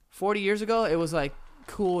 40 years ago, it was like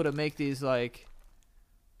cool to make these like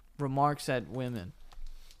remarks at women.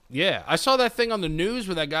 Yeah, I saw that thing on the news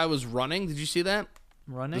where that guy was running. Did you see that?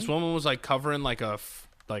 Running? This woman was like covering like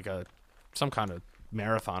some kind of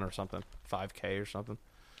marathon or something, 5K or something.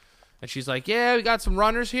 And she's like, "Yeah, we got some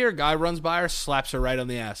runners here." Guy runs by her, slaps her right on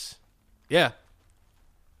the ass. Yeah,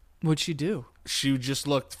 What'd she do? she just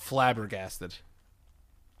looked flabbergasted.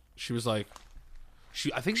 She was like,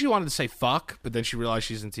 I think she wanted to say fuck, but then she realized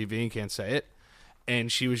she's in TV and can't say it.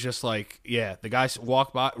 And she was just like, yeah, the guy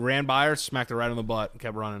ran by her, smacked her right on the butt, and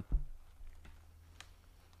kept running.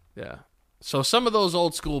 Yeah. So some of those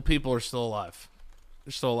old school people are still alive.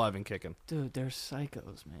 They're still alive and kicking. Dude, they're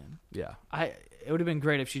psychos, man. Yeah. It would have been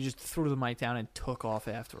great if she just threw the mic down and took off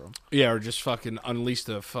after him. Yeah, or just fucking unleashed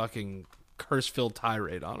a fucking curse-filled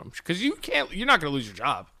tirade on him. Because you're not going to lose your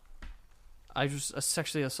job. I was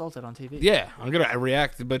sexually assaulted on TV. Yeah, I'm going to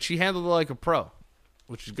react, but she handled it like a pro,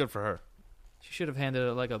 which is good for her. She should have handed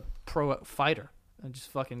it like a pro fighter and just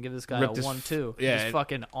fucking give this guy Ripped a his 1-2. yeah, Just and-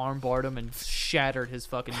 fucking armbarred him and shattered his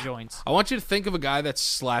fucking joints. I want you to think of a guy that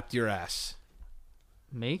slapped your ass.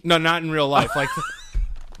 Me? No, not in real life. Like,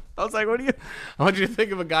 I was like, what are you? I want you to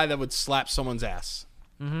think of a guy that would slap someone's ass.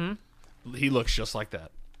 Mm-hmm. He looks just like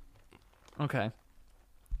that. Okay.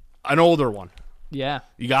 An older one. Yeah.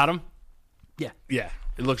 You got him? Yeah. Yeah.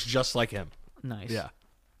 It looks just like him. Nice. Yeah.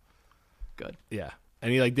 Good. Yeah.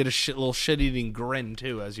 And he like did a little shit-eating grin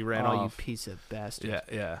too as he ran Oh, you off. piece of bastard. Yeah,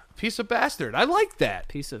 yeah. Piece of bastard. I like that.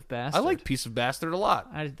 Piece of bastard. I like piece of bastard a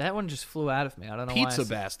lot. That one just flew out of me. I don't know Pizza why.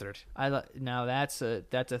 bastard. Now that's a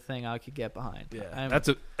thing I could get behind. Yeah.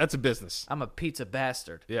 That's a business. I'm a pizza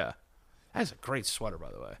bastard. Yeah. That's a great sweater, by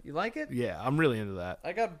the way. You like it? Yeah, I'm really into that.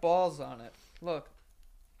 I got balls on it. Look.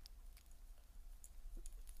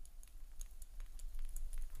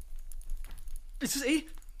 See?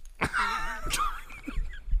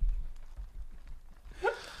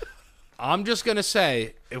 I'm just gonna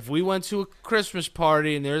say, if we went to a Christmas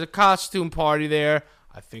party and there's a costume party there,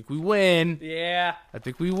 I think we win. Yeah. I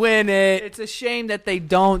think we win it. It's a shame that they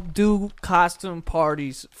don't do costume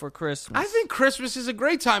parties for Christmas. I think Christmas is a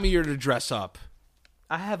great time of year to dress up.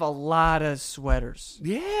 I have a lot of sweaters.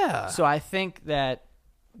 Yeah. So I think that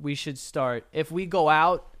we should start. If we go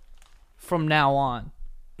out from now on,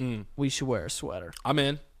 we should wear a sweater. I'm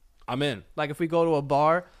in. Like if we go to a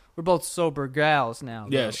bar, we're both sober gals now.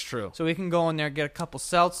 Yeah, though. it's true. So we can go in there, get a couple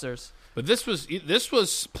seltzers. But this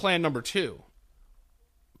was plan number 2.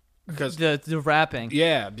 Because The wrapping.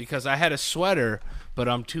 yeah, because I had a sweater, but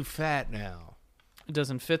I'm too fat now. It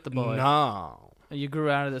doesn't fit the boy. No. You grew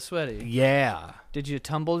out of the sweaty. Yeah. Did you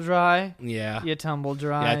tumble dry? Yeah. You tumble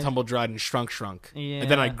dry. Yeah, I tumble dried and shrunk. Yeah.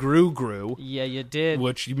 And then I grew, Yeah, you did.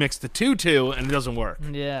 which you mix the two and it doesn't work.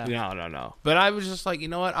 Yeah. No. But I was just like, you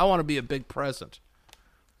know what? I want to be a big present.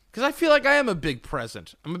 Because I feel like I am a big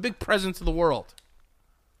present. I'm a big present to the world.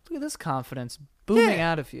 Look at this confidence booming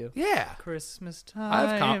Yeah. out of you. Yeah. Christmas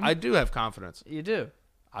time. I do have confidence. You do.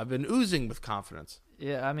 I've been oozing with confidence.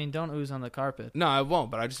 Yeah, I mean, don't ooze on the carpet. No, I won't.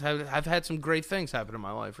 But I've had some great things happen in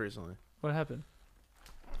my life recently. What happened?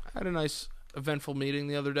 I had a nice eventful meeting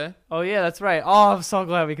the other day. Oh, yeah, that's right. Oh, I'm so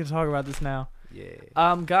glad we can talk about this now.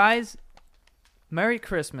 Yeah. Guys, Merry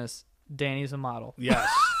Christmas. Danny's a model. Yes.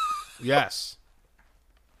 Yes.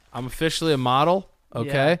 I'm officially a model.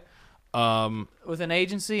 Okay. With an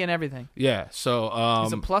agency and everything. Yeah. So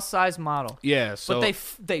He's a plus-size model. yeah. So But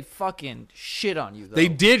they fucking shit on you, though. they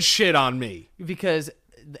did shit on me. Because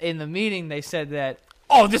in the meeting, they said that...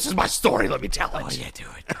 Oh, this is my story. Let me tell it. Oh, yeah, do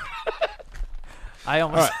it. I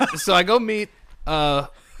almost... All right. So I go meet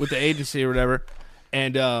with the agency or whatever,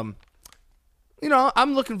 and I'm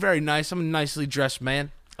looking very nice. I'm a nicely dressed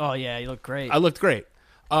man. Oh, yeah, you look great. I looked great.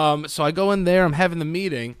 So I go in there. I'm having the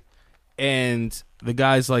meeting, and the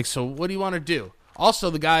guy's like, "So what do you want to do?" Also,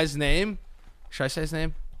 the guy's name. Should I say his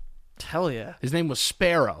name? Hell yeah. His name was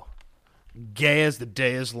Sparrow. Gay as the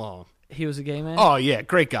day is long. He was a gay man? Oh yeah,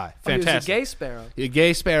 great guy. Oh, he was Fantastic. a gay sparrow. A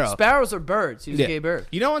gay sparrow. Sparrows are birds. He was Yeah. a gay bird.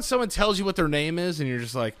 You know when someone tells you what their name is, and you're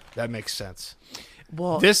just like, that makes sense.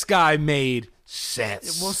 Well, This guy made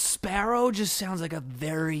sense. well, Sparrow just sounds like a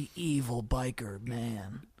very evil biker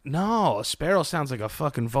man. No, a sparrow sounds like a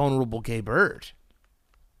fucking vulnerable gay bird.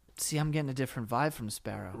 See, I'm getting a different vibe from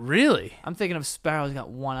Sparrow. Really? I'm thinking of Sparrow's got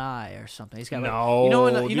one eye or something. He's got No. like,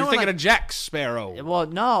 You're thinking like, of Jack Sparrow. well,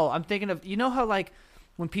 no, I'm thinking of how like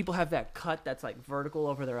when people have that cut that's like vertical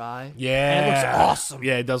over their eye. Yeah. And it looks awesome.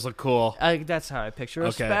 Yeah, it does look cool. That's how I picture a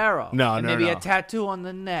Okay. sparrow. No, and no, maybe no. a tattoo on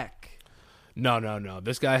the neck. No.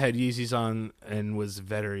 This guy had Yeezys on and was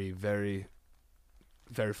very, very,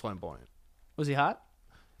 very flamboyant. Was he hot?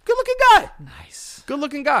 Good looking guy. Nice. Good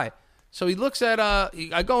looking guy. So he looks at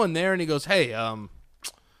I go in there and he goes, "Hey,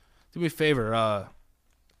 do me a favor."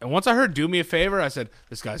 And once I heard "do me a favor," I said,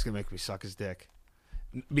 "This guy's gonna make me suck his dick,"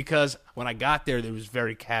 because when I got there, it was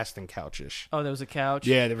very casting couchish. Oh, there was a couch.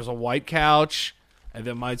 Yeah, there was a white couch, and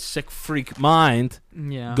then my sick freak mind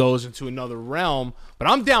Yeah. goes into another realm. But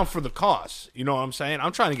I'm down for the cause. You know what I'm saying?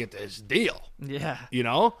 I'm trying to get this deal. Yeah. You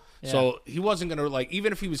know? Yeah. So he wasn't going to, like,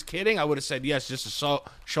 even if he was kidding, I would have said yes just to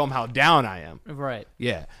show him how down I am. Right.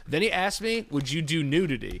 Yeah. Then he asked me, would you do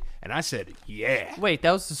nudity? And I said, yeah. Wait,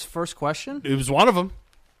 that was his first question? It was one of them.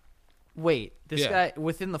 Wait, this Yeah. guy,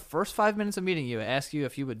 within the first 5 minutes of meeting you, asked you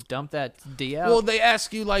if you would dump that D out? Well, they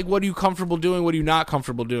ask you, like, what are you comfortable doing? What are you not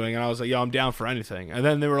comfortable doing? And I was like, yo, I'm down for anything. And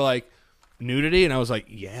then they were like, nudity? And I was like,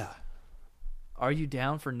 yeah. Are you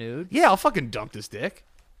down for nude? Yeah, I'll fucking dump this dick.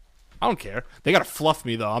 I don't care. They got to fluff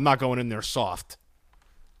me, though. I'm not going in there soft.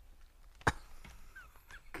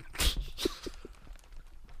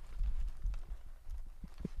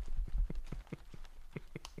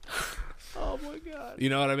 Oh, my God. You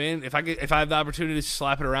know what I mean? If I have the opportunity to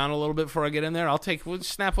slap it around a little bit before I get in there,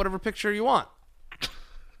 snap whatever picture you want.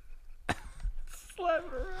 Slap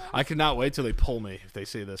it around. I cannot wait till they pull me if they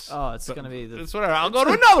see this. Oh, it's going to be It's whatever. I'll go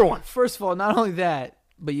to another one. First of all, not only that,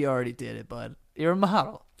 but you already did it, bud. You're a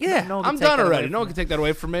model. Yeah, No one can I'm take done that away already. No from one can take that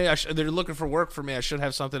away from me. They're looking for work for me. I should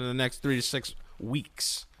have something in the next 3 to 6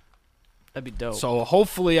 weeks. That'd be dope. So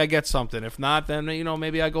hopefully I get something. If not, then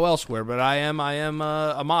maybe I go elsewhere. But I am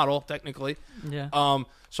a model technically. yeah.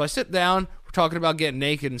 So I sit down. We're talking about getting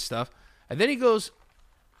naked and stuff, and then he goes,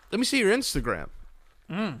 "Let me see your Instagram."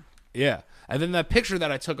 Yeah, and then that picture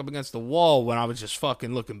that I took up against the wall when I was just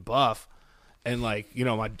fucking looking buff, and like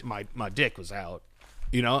my dick was out,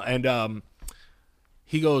 and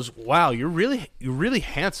he goes, "Wow, you're really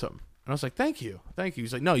handsome." And I was like, "Thank you."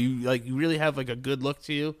 He's like, "No, you really have like a good look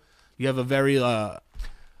to you. You have a very the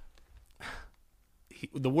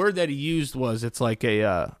word that he used was it's like a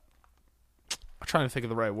I'm trying to think of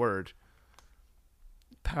the right word.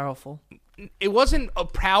 Powerful. It wasn't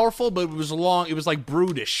powerful, but it was long. It was like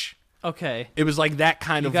brutish. Okay. It was like that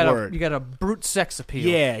kind of You word. got a brute sex appeal.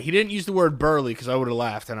 Yeah, he didn't use the word burly because I would have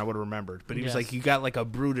laughed and I would have remembered. But he was Yes. like, you got like a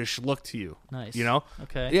brutish look to you. Nice. You know?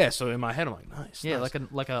 Okay. Yeah. So in my head, I'm like, nice. Yeah, nice.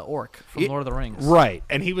 like a orc from Yeah, Lord of the Rings. Right.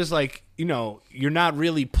 And he was like, you're not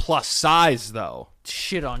really plus size though.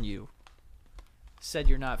 Shit on you. Said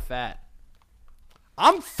you're not fat.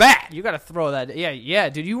 I'm fat. You got to throw that. Yeah,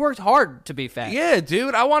 dude. You worked hard to be fat. Yeah,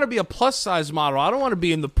 dude. I want to be a plus size model. I don't want to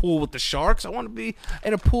be in the pool with the sharks. I want to be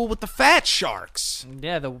in a pool with the fat sharks.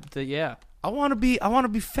 Yeah. Yeah. I want to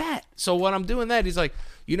be fat. So when I'm doing that, he's like,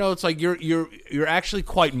 it's like you're actually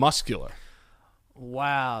quite muscular.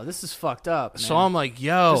 Wow, this is fucked up. Man. So I'm like,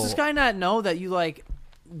 yo, Does this guy not know that you like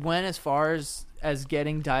went as far as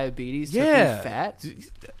getting diabetes? Yeah. To be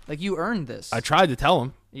fat. Like you earned this. I tried to tell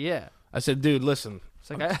him. Yeah. I said, dude, listen. It's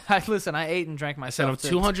like I listen. I ate and drank I said myself.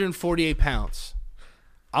 I'm 248 pounds.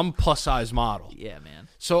 I'm a plus size model. Yeah, man.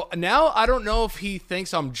 So now I don't know if he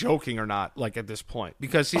thinks I'm joking or not. Like at this point,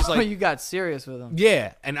 because he's like, you got serious with him.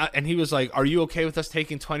 yeah, and he was like, "Are you okay with us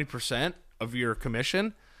taking 20% of your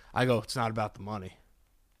commission?" I go, "It's not about the money."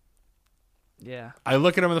 Yeah, I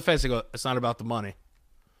look at him in the face. I go, "It's not about the money.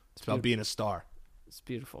 It's about being a star." it's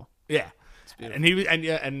beautiful. Yeah, and he was, and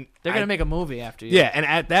They're gonna I- make a movie after you. yeah, and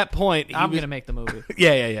at that point, he I'm was, gonna make the movie.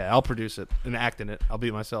 yeah. I'll produce it and act in it. I'll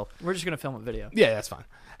be myself. We're just gonna film a video. Yeah, that's fine.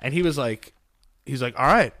 And he was like, all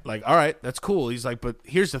right, that's cool. He's like, but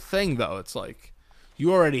here's the thing though. It's like,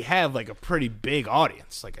 you already have like a pretty big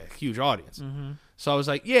audience, like a huge audience. Mm-hmm. So I was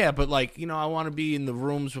like, yeah, but like, I want to be in the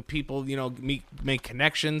rooms with people, make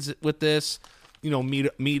connections with this,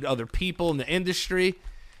 meet other people in the industry.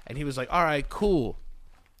 And he was like, all right, cool.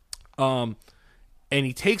 And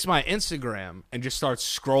he takes my Instagram and just starts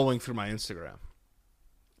scrolling through my Instagram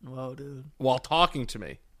Whoa, dude. while talking to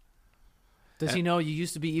me. Does he know you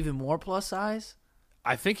used to be even more plus size?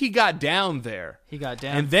 I think he got down there. He got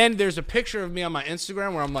down. And then there's a picture of me on my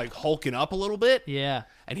Instagram where I'm like hulking up a little bit. yeah.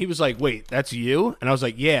 And he was like, wait, that's you? And I was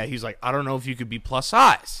like, yeah. He's like, I don't know if you could be plus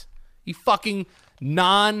size. He fucking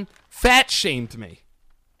non-fat shamed me.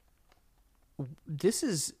 This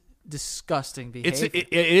is disgusting behavior.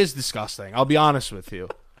 It is disgusting. I'll be honest with you.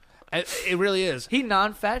 It really is. He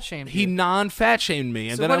non-fat shamed He you. non-fat shamed me.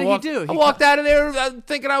 And So then what I did he walked, do? I He walked out of there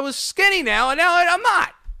thinking I was skinny now, and now I'm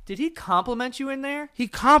not. Did he compliment you in there? He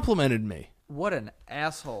complimented me. What an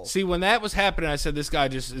asshole. See, when that was happening, I said, "This guy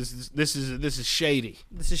just is. This is shady."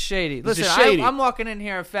 This is shady. This is Listen, shady. I'm walking in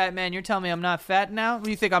here a fat man. You're telling me I'm not fat now?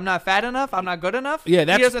 You think I'm not fat enough? I'm not good enough? Yeah, He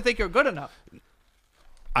that's- doesn't think you're good enough.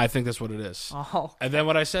 I think that's what it is. Oh, And then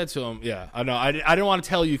what I said to him, yeah, I know. I didn't want to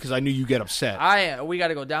tell you because I knew you get upset. we got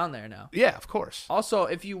to go down there now. Yeah, of course. Also,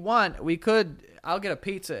 if you want, I'll get a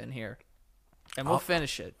pizza in here, and we'll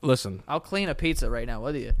finish it. Listen, I'll clean a pizza right now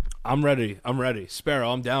with you. I'm ready.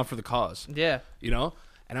 Sparrow, I'm down for the cause. Yeah, You know?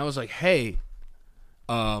 And I was like, hey,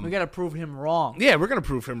 we got to prove him wrong. yeah, we're gonna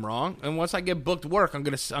prove him wrong. And once I get booked work, I'm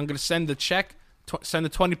gonna send the check, send the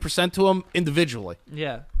 20% to him individually.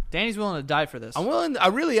 Yeah, Danny's willing to die for this. I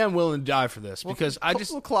really am willing to die for this because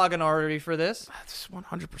we'll clog an artery for this. That's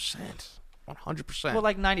 100%. 100%. Well,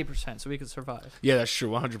 like 90%, so we could survive. Yeah, that's true.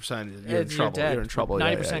 100%. You're in trouble. dead. You're in trouble.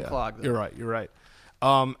 90% clog, though. You're right. You're right.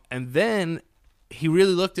 And then he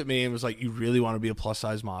really looked at me and was like, "You really want to be a plus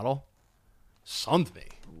size model?" Sunned me.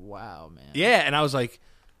 Wow, man. Yeah, and I was like,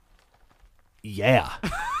 "Yeah."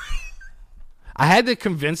 I had to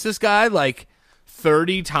convince this guy like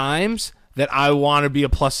 30 times that I want to be a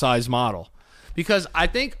plus size model because I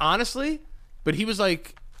think honestly, but he was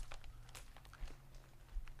like,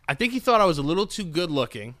 I think he thought I was a little too good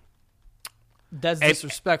looking. That's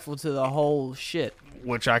disrespectful to the whole shit.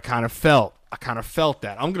 Which I kind of felt.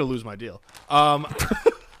 That. I'm going to lose my deal.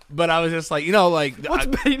 But I was just like, you know, like...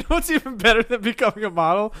 You know what's even better than becoming a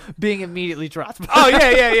model? Being immediately dropped. Oh,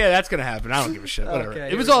 yeah. That's going to happen. I don't give a shit. Whatever. Okay, it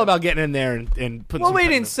here was we all go. about getting in there and putting Well, some we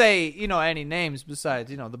pen in didn't say, any names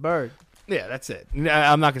besides, the bird. Yeah, that's it.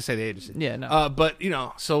 I'm not going to say the agency. Yeah, no. But,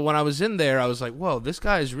 so when I was in there, I was like, whoa, this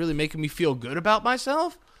guy is really making me feel good about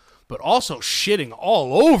myself, but also shitting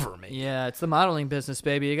all over me. Yeah, it's the modeling business,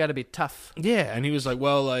 baby. You got to be tough. Yeah, and he was like,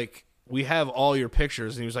 well, like, we have all your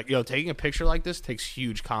pictures. And he was like, yo, taking a picture like this takes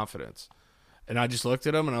huge confidence. And I just looked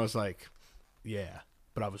at him and I was like, yeah,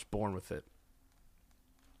 but I was born with it.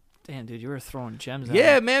 Damn, dude, you were throwing gems at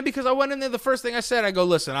Yeah, me. man, because I went in there, the first thing I said, I go,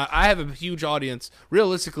 listen, I have a huge audience.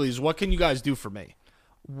 Realistically, is what can you guys do for me?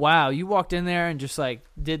 Wow, you walked in there and just like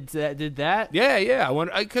did that? Yeah. I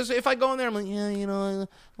went because if I go in there, I'm like, yeah, I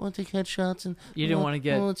want to take headshots and You didn't want to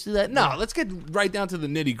get. let's do that. No, let's get right down to the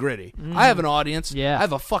nitty gritty. I have an audience. Yeah. I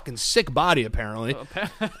have a fucking sick body apparently,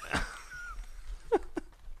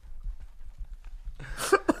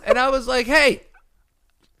 and I was like, hey,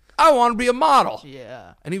 I want to be a model.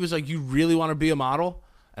 Yeah. And he was like, you really want to be a model?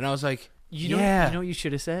 And I was like, yeah. You know what you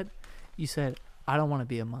should have said? You said, I don't want to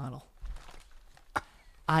be a model.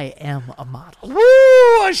 I am a model. Woo!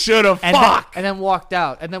 I should have. Fuck. And then walked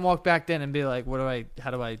out. And then walked back in and be like,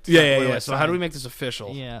 how do I Yeah. what So sign? how do we make this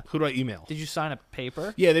official? Yeah. Who do I email? Did you sign a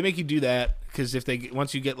paper? Yeah, they make you do that because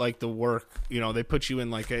once you get like the work, they put you in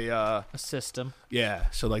like A system. yeah.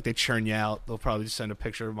 So like they churn you out. They'll probably just send a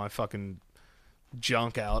picture of my fucking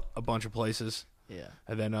junk out a bunch of places, Yeah.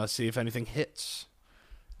 and then see if anything hits.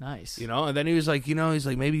 Nice. And then he was like, he's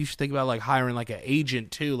like, maybe you should think about like hiring like an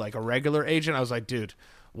agent too, like a regular agent. I was like, dude,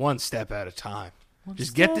 one step at a time.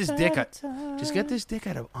 Just get this dick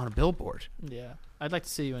on a billboard. Yeah. I'd like to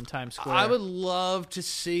see you in Times Square. I would love to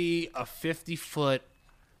see a 50-foot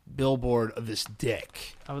billboard of this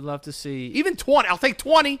dick. I would love to see Even 20. I'll take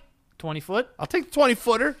 20. 20 foot. I'll take the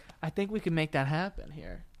 20-footer. I think we can make that happen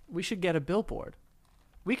here. We should get a billboard.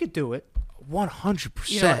 We could do it.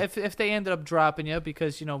 100%. If they ended up dropping you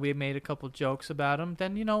because, we made a couple jokes about them,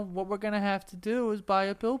 then, what we're going to have to do is buy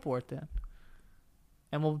a billboard then.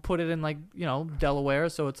 And we'll put it in, like, Delaware,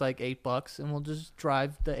 so it's like $8, and we'll just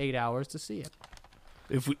drive the 8 hours to see it.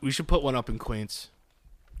 If we should put one up in Queens.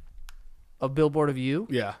 A billboard of you?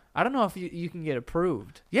 Yeah. I don't know if you can get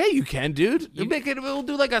approved. Yeah, you can, dude. We'll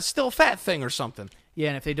do like a still fat thing or something. Yeah,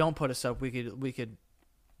 and if they don't put us up, we could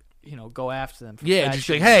go after them. For Yeah, fat just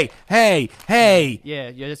shame. like, hey.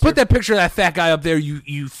 Yeah, that's Put that picture of that fat guy up there, you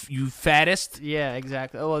fattest. Yeah,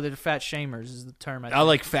 exactly. Oh, well, they're fat shamers is the term. I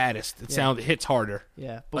like fattest. It hits harder.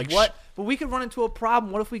 Yeah, but Like But we could run into a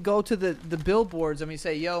problem. What if we go to the billboards and we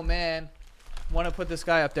say, "Yo, man, want to put this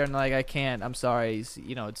guy up there?" And like, I can't. I'm sorry. He's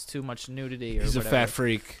it's too much nudity or He's whatever. a fat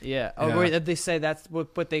freak. Yeah. Yeah. Or they say that's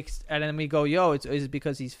what, but they and then we go, "Yo, is it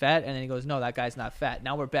because he's fat?" And then he goes, "No, that guy's not fat."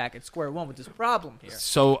 Now we're back at square one with this problem here.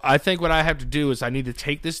 So I think what I have to do is I need to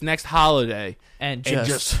take this next holiday And and just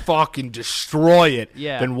just fucking destroy it.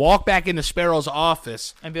 Yeah. Then walk back into Sparrow's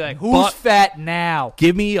office. and be like, "Who's But- fat now?"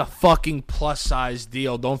 Give me a fucking plus size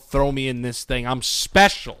deal. Don't throw me in this thing. I'm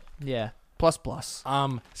special. Yeah. Plus.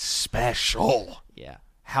 I'm special. Yeah.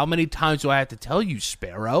 How many times do I have to tell you,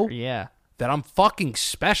 Sparrow, Yeah. that I'm fucking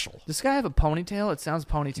special? Does this guy have a ponytail? It sounds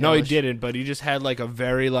ponytail. No, he didn't, but he just had like a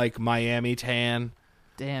very like Miami tan.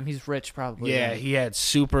 Damn, he's rich probably. Yeah, then. he had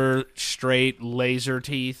super straight laser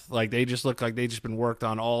teeth. Like they just look like they just been worked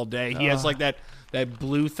on all day. He has like that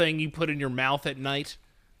blue thing you put in your mouth at night,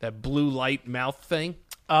 that blue light mouth thing.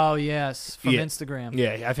 Oh yes, from Yeah. Instagram.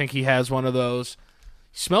 Yeah, I think he has one of those.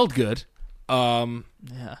 He smelled good.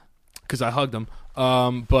 Yeah. Because I hugged him.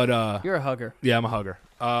 But You're a hugger. yeah, I'm a hugger.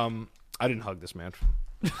 I didn't hug this man.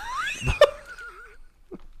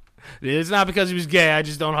 It's not because he was gay. I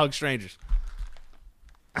just don't hug strangers.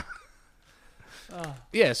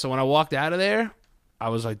 Yeah, so when I walked out of there, I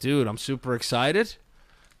was like, dude, I'm super excited.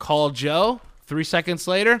 Called Joe. 3 seconds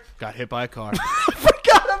later, got hit by a car.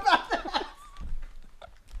 Forgot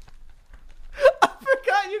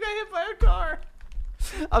you got hit by a car.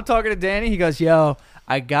 I'm talking to Danny. He goes, "Yo,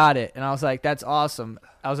 I got it," and I was like, "That's awesome."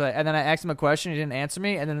 I was like, and then I asked him a question. He didn't answer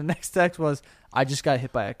me, and then the next text was, "I just got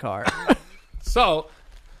hit by a car." So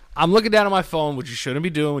I'm looking down at my phone, which you shouldn't be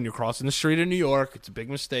doing when you're crossing the street in New York. It's a big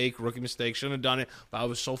mistake, rookie mistake. Shouldn't have done it. But I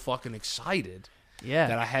was so fucking excited Yeah.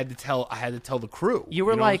 that I had to tell the crew. You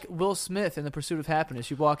were know, like Will Smith in The Pursuit of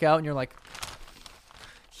Happiness. You walk out and you're like,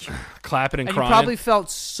 clapping and and crying. you probably felt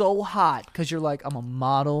so hot because you're like, I'm a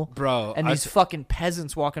model, Bro, and these fucking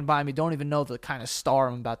peasants walking by me don't even know the kind of star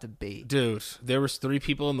I'm about to be. dude, there was 3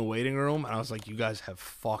 people in the waiting room, and I was like, you guys have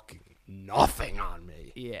fucking nothing on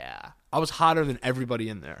me. Yeah. I was hotter than everybody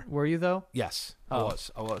in there. Were you though? Yes, Oh.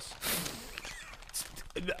 I was.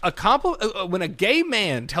 When a gay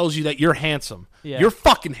man tells you that you're handsome, Yeah. you're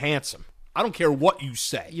fucking handsome. I don't care what you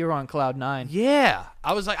say. You're on cloud 9. Yeah.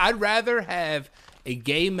 I was like, I'd rather have a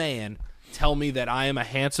gay man tell me that I am a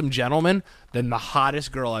handsome gentleman than the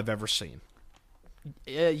hottest girl I've ever seen.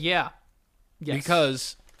 Yeah. Yes.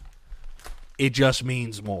 Because it just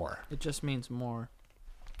means more. it just means more.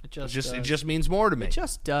 It It just just means more to me. It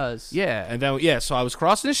just does. Yeah, and then so I was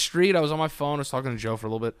crossing the street. I was on my phone. I was talking to Joe for a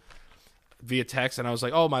little bit via text, and I was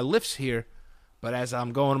like, "Oh, my lift's here." But as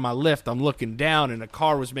I'm going to my lift, I'm looking down, and the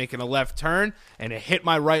car was making a left turn, and it hit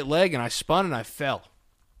my right leg, and I spun and I fell.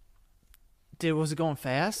 Dude, was it going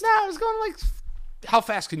fast? No, I was going like, how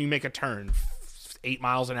fast can you make a turn? 8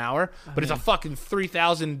 miles an hour? But it's a fucking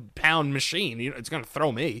 3,000-pound machine. You know, it's gonna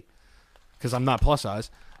throw me because I'm not plus size.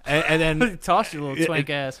 And then It tossed you, little twink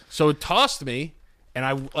ass. so it tossed me, and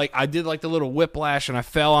I did like the little whiplash, and I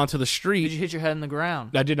fell onto the street. Did you hit your head in the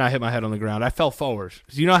ground? I did not hit my head on the ground. I fell forward.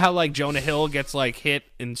 You know how like Jonah Hill gets like hit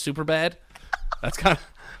in Superbad? That's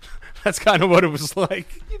kind of what it was like.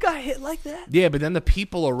 You got hit like that? Yeah, but then the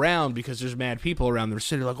people around, because there's mad people around, they're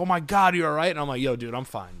sitting like, "Oh my god, you all right?" And I'm like, "Yo, dude, I'm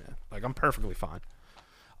fine, man. Like, I'm perfectly fine."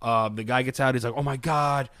 The guy gets out. He's like, "Oh my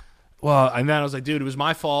god." Well, and then I was like, "Dude, it was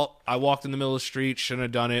my fault. I walked in the middle of the street. Shouldn't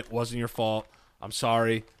have done it. Wasn't your fault. I'm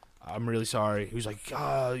sorry. I'm really sorry." He was like,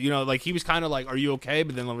 like he was kind of like, "Are you okay?"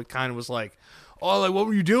 But then like, kind of was like, "Oh, like what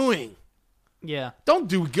were you doing?" Yeah.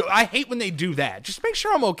 I hate when they do that. Just make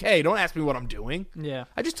sure I'm okay. Don't ask me what I'm doing. Yeah.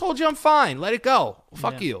 I just told you I'm fine. Let it go.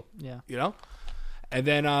 Fuck Yeah. you. Yeah. You know? And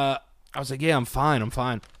then I was like, yeah, I'm fine.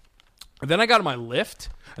 And then I got on my lift,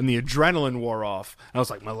 and the adrenaline wore off. And I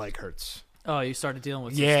was like, my leg hurts. Oh, you started dealing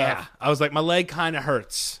with some Yeah. stuff. I was like, my leg kind of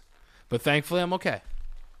hurts. But thankfully, I'm okay.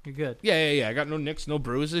 You're good. Yeah. I got no nicks, no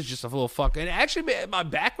bruises, just a little fucking... Actually, my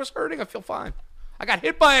back was hurting. I feel fine. I got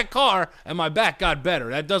hit by a car, and my back got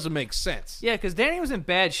better. That doesn't make sense. Yeah, because Danny was in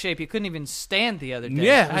bad shape. He couldn't even stand the other day.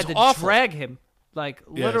 Yeah, it I had was to awful. drag him, like,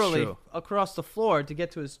 Yeah, it's literally true. across the floor to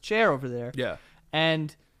get to his chair over there. Yeah.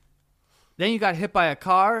 And then you got hit by a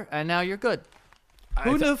car, and now you're good.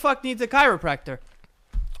 Who I the fuck needs a chiropractor?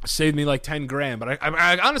 saved me like 10 grand, but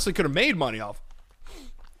I honestly could have made money off.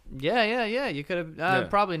 Yeah. You could have. Yeah.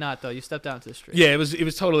 Probably not, though. You stepped out into the street. Yeah, it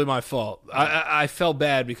was totally my fault. I felt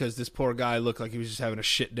bad because this poor guy looked like he was just having a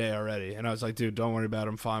shit day already, and I was like, dude, don't worry about it.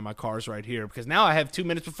 I'm fine. My car's right here because now I have 2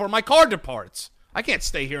 minutes before my car departs. I can't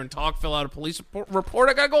stay here and talk, fill out a police report.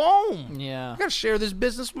 I gotta go home. Yeah. I gotta share this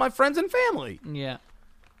business with my friends and family. Yeah.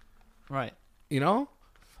 Right. You know,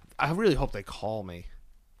 I really hope they call me.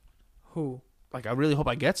 Who? Like, I really hope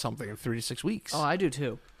I get something in 3 to 6 weeks. Oh, I do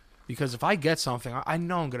too. Because if I get something, I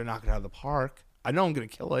know I'm gonna knock it out of the park. I know I'm gonna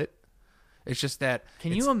kill it. It's just that.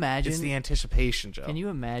 Can you imagine? It's the anticipation, Joe. Can you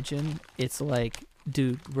imagine? It's like,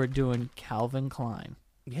 dude, we're doing Calvin Klein.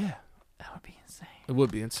 Yeah, That would be insane. it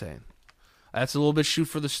would be insane. That's a little bit shoot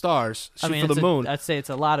for the stars, shoot for it's the moon. I'd say it's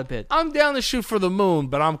a lot of bit. I'm down to shoot for the moon,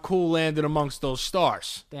 but I'm cool landing amongst those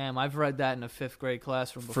stars. Damn, I've read that in a 5th grade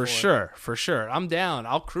classroom before. For sure. I'm down.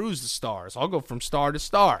 I'll cruise the stars. I'll go from star to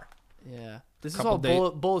star. Yeah. This is Couple all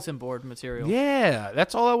days- bulletin board material. Yeah,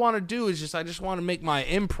 that's all I want to do is I just want to make my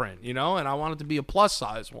imprint, you know, and I want it to be a plus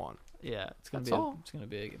size one. Yeah, it's gonna That's be. all. It's gonna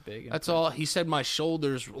be big. That's all. He said my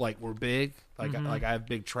shoulders like were big, like I have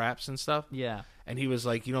big traps and stuff. Yeah. And he was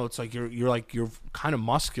like, it's like you're kind of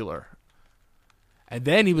muscular. And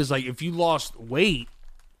then he was like, if you lost weight,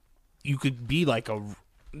 you could be like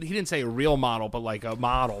he didn't say a real model, but like a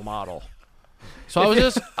model. So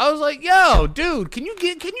I was like, yo, dude, can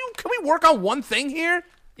we work on one thing here?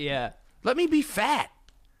 Yeah. Let me be fat.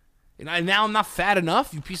 And now I'm not fat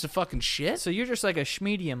enough, you piece of fucking shit. So you're just like a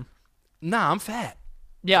schmedium. Nah, I'm fat.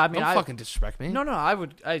 Yeah, I mean, Don't fucking disrespect me. No,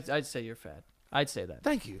 I'd say you're fat. I'd say that.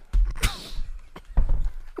 Thank you.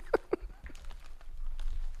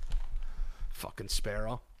 Fucking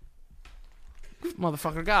sparrow.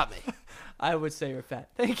 Motherfucker got me. I would say you're fat.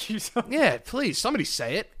 Thank you so much. Yeah, please, somebody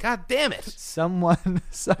say it. God damn it. Someone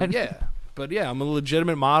sign But yeah, I'm a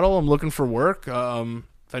legitimate model. I'm looking for work.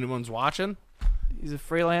 If anyone's watching. He's a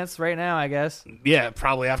freelance right now, I guess. Yeah,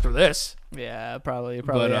 probably after this. Yeah, probably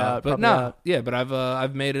But out. but Probably no, out. yeah, but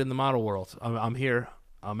I've made it in the model world. I'm here.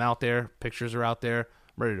 I'm out there. Pictures are out there.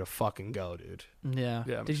 I'm ready to fucking go, dude. Yeah.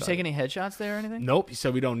 Yeah, I'm Did you excited. take any headshots there or anything? Nope. He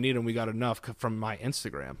said we don't need them. We got enough from my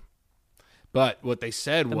Instagram. But what they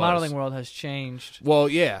said The was modeling world has changed. Well,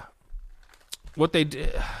 yeah. What they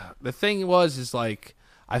did, the thing is like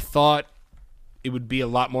I thought it would be a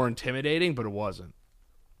lot more intimidating, but it wasn't.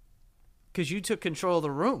 Because you took control of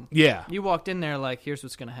the room. Yeah. You walked in there like, here's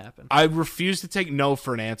what's going to happen. I refused to take no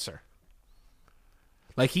for an answer.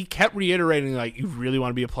 Like, he kept reiterating, like, you really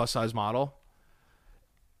want to be a plus-size model?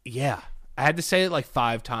 Yeah. I had to say it like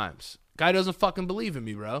 5 times. Guy doesn't fucking believe in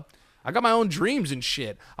me, bro. I got my own dreams and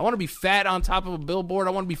shit. I want to be fat on top of a billboard.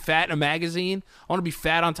 I want to be fat in a magazine. I want to be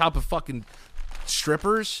fat on top of fucking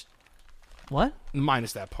strippers. What?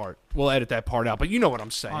 Minus that part. We'll edit that part out, but you know what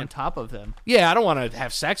I'm saying. On top of them. Yeah, I don't want to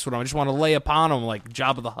have sex with them. I just want to lay upon them like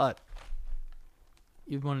Jabba the Hutt.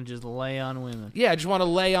 You want to just lay on women. Yeah, I just want to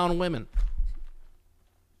lay on women.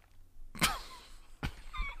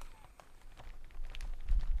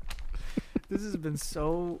 This has been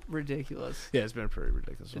so ridiculous. Yeah, it's been a pretty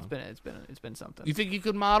ridiculous. It's been something. You think you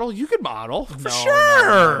could model? You could model for No,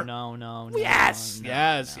 sure. No. Yes. no,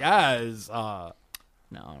 Yes. no, Yes.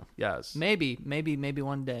 No. Yes. Maybe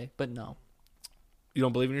one day, but no. You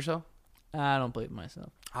don't believe in yourself? I don't believe in myself.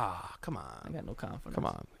 Ah, come I on. got no confidence. Come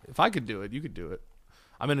on. If I could do it, you could do it.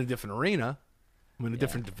 I'm in a different arena. I'm in a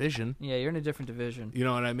different division. Yeah, you're in a different division. You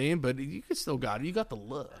know what I mean? But you could still got it. You got the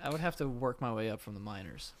look. I would have to work my way up from the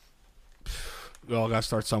minors. We all got to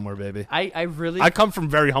start somewhere, baby. I really... I come from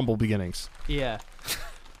very humble beginnings. Yeah.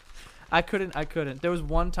 I couldn't. There was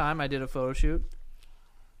one time I did a photo shoot.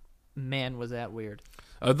 Man, was that weird.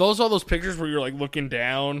 Are those all those pictures where you're like looking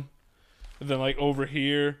down and then like over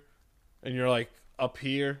here and you're like up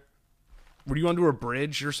here? Were you under a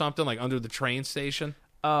bridge or something, like under the train station?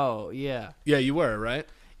 Oh, yeah. Yeah, you were, right?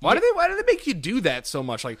 Why do they make you do that so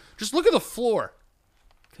much? Like, just look at the floor.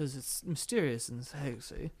 Because it's mysterious and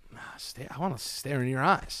sexy. I want to stare in your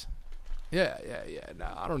eyes. Yeah.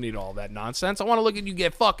 No, I don't need all that nonsense. I want to look at you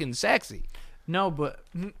get fucking sexy. No, but...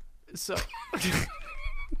 So...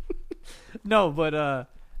 No, but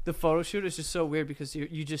the photo shoot is just so weird because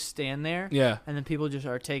you just stand there. Yeah. And then people just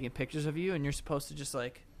are taking pictures of you and you're supposed to just,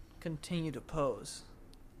 like, continue to pose.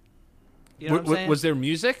 You know what I'm saying? Was there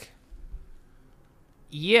music?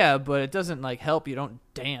 Yeah, but it doesn't, like, help. You don't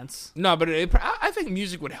dance, No, but I think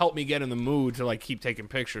music would help me get in the mood to like keep taking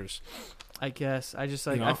pictures. I guess. I just,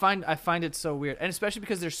 like, You know? I find it so weird. And especially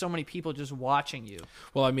because there's so many people just watching you.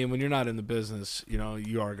 Well, I mean, when you're not in the business, you know,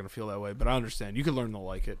 you are going to feel that way. But I understand. You can learn to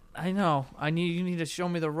like it. I know. You need to show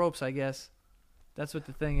me the ropes, I guess. That's what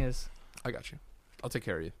the thing is. I got you. I'll take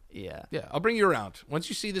care of you. Yeah. Yeah, I'll bring you around. Once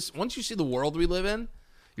you see the world we live in,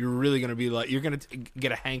 you're really going to be like, you're going to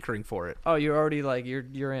get a hankering for it. Oh, you're already, like,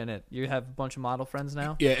 you're in it. You have a bunch of model friends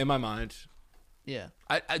now? Yeah, in my mind. Yeah.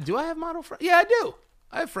 Do I have model friends? Yeah, I do.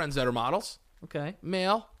 I have friends that are models. Okay.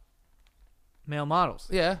 Male. Male models.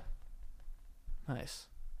 Yeah. Nice.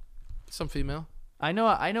 Some female. I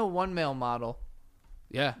know one male model.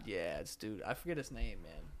 Yeah. Yeah, it's dude. I forget his name,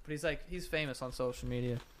 man. But he's famous on social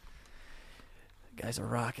media. The guy's a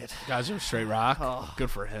rocket. Guys are straight rock. Oh.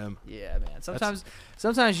 Good for him. Yeah, man.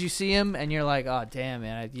 Sometimes you see him and you're like, oh damn,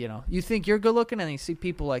 man. You think you're good looking, and you see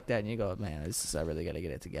people like that, and you go, man, I really got to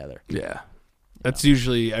get it together. Yeah. That's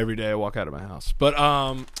usually every day I walk out of my house. But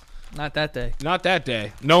Not that day. not that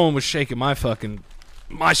day. No one was shaking my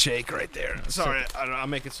shake right there. Sorry, I'm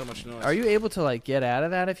making so much noise. Are you able to like get out of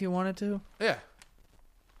that if you wanted to? Yeah.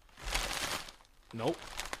 Nope.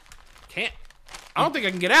 Can't. I don't think I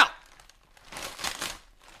can get out.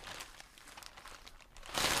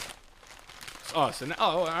 All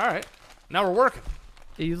right. Now we're working.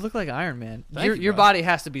 You look like Iron Man. Thank Your you, your bro. body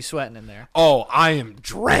has to be sweating in there. Oh, I am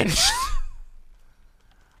drenched.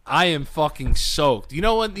 I am fucking soaked. You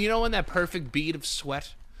know when that perfect bead of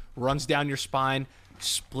sweat runs down your spine,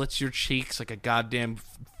 splits your cheeks like a goddamn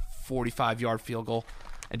 45-yard field goal,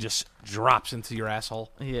 and just drops into your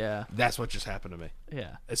asshole? Yeah. That's what just happened to me.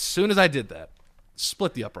 Yeah. As soon as I did that,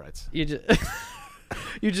 split the uprights. You just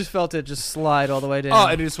you just felt it just slide all the way down. Oh,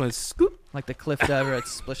 and it just went scoop. Like the cliff diver at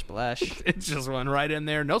Splish Splash. It just went right in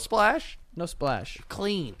there. No splash. No splash.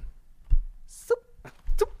 Clean.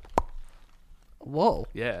 Whoa.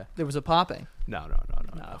 Yeah. There was a popping. No.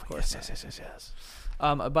 of course Yes.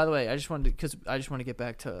 By the way, I just wanted to get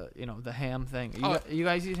back to the ham thing. You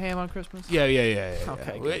guys eat ham on Christmas? Yeah.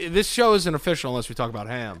 Okay, Good. This show isn't official unless we talk about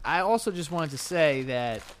ham. I also just wanted to say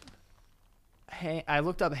that I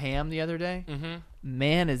looked up ham the other day. Mm-hmm.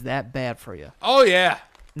 Man, is that bad for you? Oh yeah.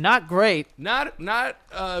 Not great. Not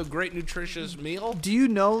a great nutritious meal. Do you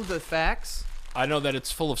know the facts? I know that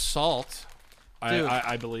it's full of salt. Dude.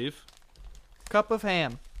 I believe. Cup of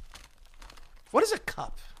ham. What is a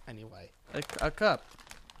cup anyway? A cup.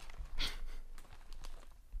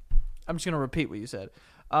 I'm just gonna repeat what you said.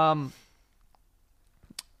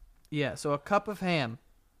 Yeah. So a cup of ham.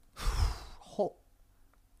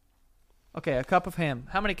 Okay, a cup of ham.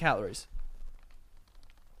 How many calories?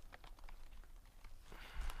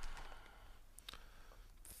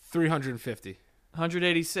 350.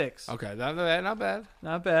 186. Okay, not bad.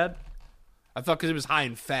 Not bad. I thought because it was high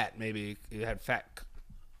in fat, maybe it had fat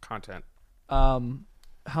content.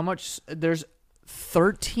 How much? There's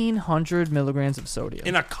 1,300 milligrams of sodium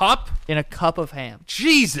In a cup? in a cup of ham.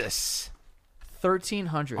 Jesus.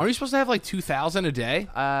 1,300. Are you supposed to have like 2,000 a day?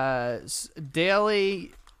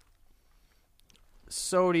 Daily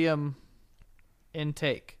sodium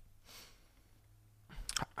intake.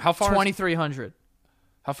 How far? 2,300.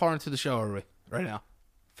 How far into the show are we right now?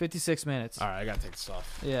 56 minutes. All right, I gotta take this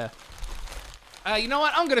off. Yeah. You know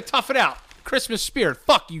what? I'm gonna tough it out. Christmas spirit.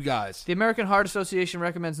 Fuck you guys. The American Heart Association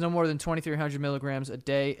recommends no more than 2,300 milligrams a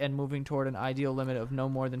day and moving toward an ideal limit of no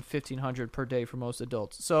more than 1,500 per day for most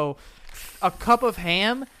adults. So, a cup of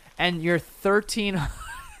ham and you're 13.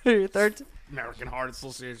 American Heart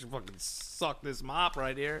Association fucking suck this mop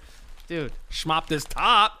right here. Dude, Schmop this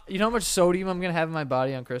top. you know how much sodium I'm going to have in my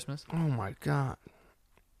body on Christmas? Oh my god.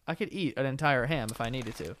 I could eat an entire ham if I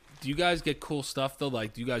needed to. Do you guys get cool stuff though?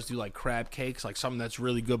 Like, do you guys do like crab cakes, like something that's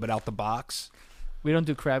really good but out the box? We don't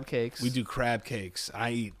do crab cakes. We do crab cakes.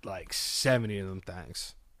 I eat like 70 of them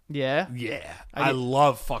things. Yeah? Yeah, I I get-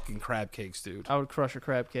 love fucking crab cakes, dude. I would crush a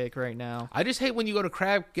crab cake right now. I just hate when you go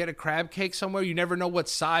to get a crab cake somewhere, you never know what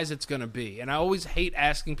size it's going to be. And I always hate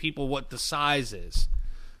asking people what the size is.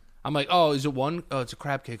 I'm like, oh, is it one? Oh, it's a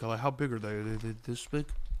crab cake. I'm like, how big are they? Are they this big?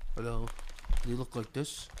 Or they look like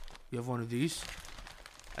this? You have one of these?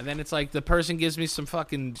 And then it's like the person gives me some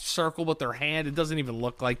fucking circle with their hand. It doesn't even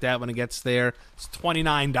look like that when it gets there. It's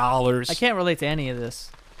 $29. I can't relate to any of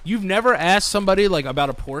this. You've never asked somebody like about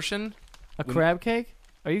a portion? A crab cake?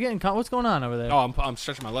 Are you getting... what's going on over there? Oh, I'm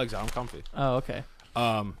stretching my legs out. I'm comfy. Oh, okay.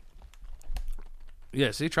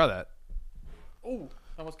 Yeah, see, try that. Ooh,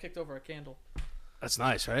 almost kicked over a candle. That's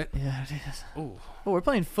nice, right? Yeah, it is. Ooh. Oh, we're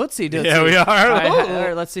playing footsie, dude. Yeah, we are. All right, Ooh. all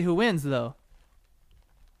right, let's see who wins, though.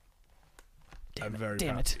 Damn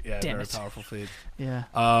it. Yeah, Very it. powerful feed. Yeah.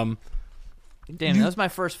 Um, Damn, that was my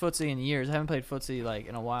first footsie in years. I haven't played footsie like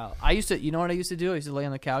in a while. I used to, you know what I used to do? I used to lay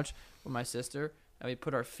on the couch with my sister and we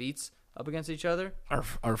put our feet up against each other.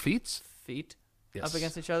 our feet? Feet Yes. up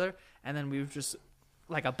against each other, and then we would just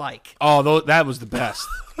like a bike. Oh, that was the best.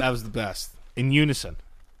 That was the best. In unison.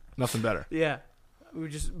 Nothing better. Yeah, we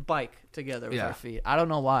would just bike together with Yeah. our feet. I don't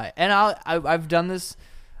know why. And I've done this.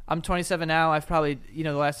 I'm 27 now. I've probably,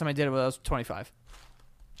 the last time I did it was I was 25.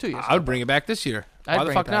 2 years. I would bring it back this year. I'd Why the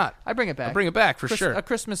bring fuck it back. not? I bring it back. I'll bring it back for sure. A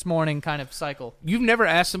Christmas morning kind of cycle. You've never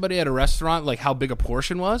asked somebody at a restaurant like how big a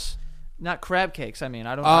portion was? Not crab cakes. I mean,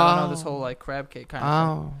 I don't know this whole like crab cake kind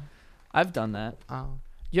of thing. I've done that. Oh.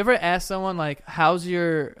 You ever ask someone like, how's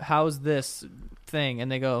this thing?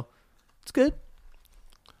 And they go, it's good.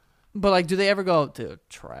 But like, do they ever go, dude,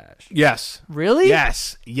 trash? Yes. Really?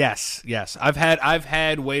 Yes. I've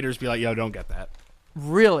had waiters be like, "Yo, don't get that."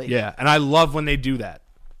 Really? Yeah, and I love when they do that.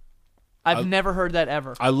 I've never heard that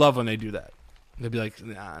ever. I love when they do that. They'll be like,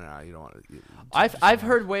 "Nah, you don't want to." I've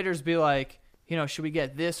heard waiters be like, should we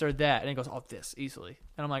get this or that? And he goes, oh, this easily.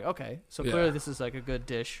 And I'm like, okay, so clearly Yeah. this is like a good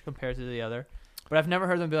dish compared to the other. But I've never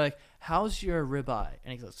heard them be like, how's your ribeye?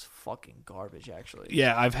 And he goes, it's fucking garbage, actually.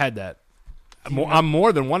 Yeah, I've had that. you On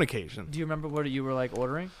more than one occasion. Do you remember what you were like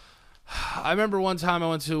ordering? I remember one time I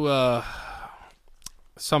went to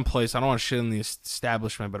some place. I don't want to shit in the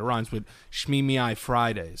establishment, but it rhymes with Shmimi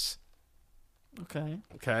Fridays. Okay.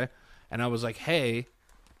 Okay, and I was like, "Hey,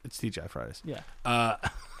 it's TGI Fridays." Yeah.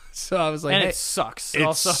 So I was like, And hey, it sucks. it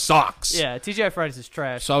also. sucks. Yeah, TGI Fridays is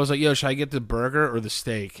trash. So I was like, yo, should I get the burger or the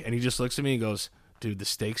steak? And he just looks at me and goes, dude, the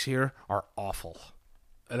steaks here are awful.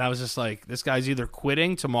 And I was just like, this guy's either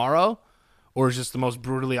quitting tomorrow or is just the most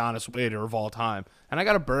brutally honest waiter of all time. And I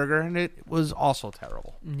got a burger, and it was also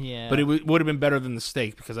terrible. Yeah. But it would have been better than the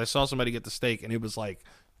steak because I saw somebody get the steak, and it was like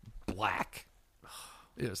black.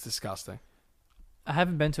 It was disgusting. I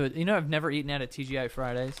haven't been to it. You know, I've never eaten at a TGI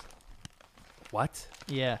Fridays. What?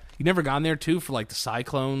 Yeah. You never gone there, too, for like the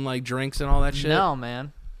Cyclone like drinks and all that shit? No,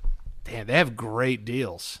 man. Damn, they have great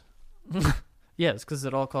deals. Yeah, it's because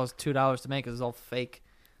it all costs $2 to make. It's all fake.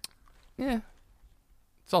 Yeah.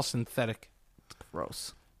 It's all synthetic.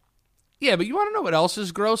 Gross. Yeah, but you want to know what else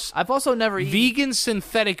is gross? I've also never eaten. Vegan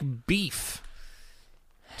synthetic beef.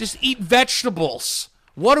 Just eat vegetables.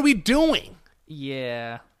 What are we doing?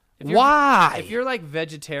 Yeah. Why? If you're like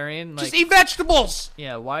vegetarian, like just eat vegetables.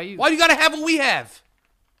 yeah, why you Why do you gotta have what we have?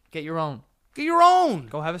 get your own? Get your own.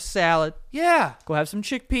 Go have a salad. Yeah. Go have some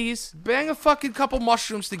chickpeas. Bang a fucking couple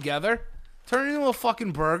mushrooms together. Turn it into a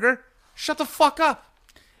fucking burger. Shut the fuck up.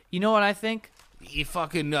 You know what I think? You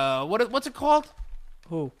fucking what's it called?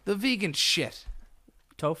 Who? The vegan shit.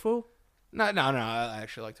 Tofu? No, I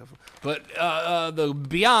actually like tofu. But the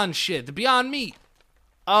Beyond shit, the Beyond Meat.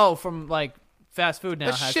 Oh, from like fast food now.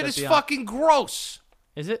 That has shit that is Beyond. fucking gross.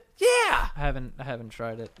 Is it? Yeah. I haven't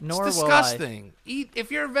tried it. Nor It's will I. disgusting.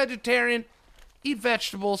 If you're a vegetarian, eat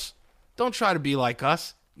vegetables. Don't try to be like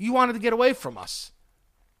us. You wanted to get away from us.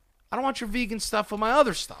 I don't want your vegan stuff with my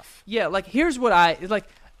other stuff. Yeah, like here's what I like.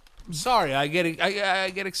 Sorry, I get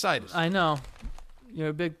excited. I know you're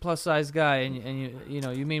a big plus size guy, and you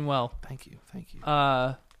know you mean well. Thank you.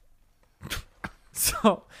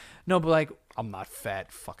 So no, but like I'm not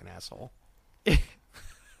fat, fucking asshole.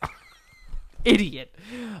 idiot.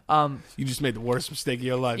 You just made the worst mistake of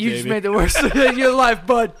your life, You baby. just made the worst of your life,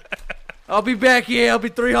 bud. I'll be back here. I'll be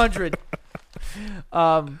 300.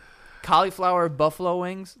 Cauliflower buffalo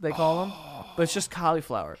wings, they call them. But it's just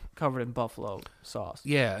cauliflower covered in buffalo sauce.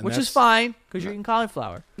 Yeah, and Which is that's- fine, because you're eating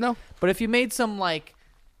cauliflower. No. But if you made some, like,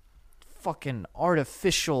 fucking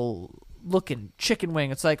artificial-looking chicken wing,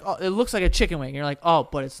 it's like, oh, it looks like a chicken wing. You're like, oh,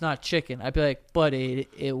 but it's not chicken. I'd be like, but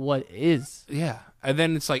it what is? Yeah, and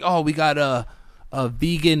then it's like, oh, we got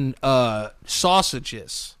vegan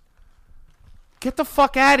sausages. Get the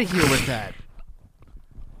fuck out of here with that.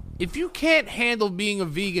 If you can't handle being a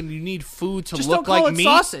vegan, you need food to Just look don't call like it meat.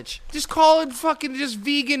 sausage. Just call it fucking just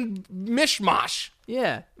vegan mishmash.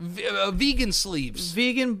 Yeah. Vegan sleeves.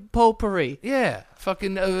 Vegan potpourri. Yeah,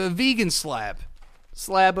 fucking vegan slab.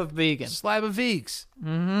 Slab of vegan. Slab of vegs.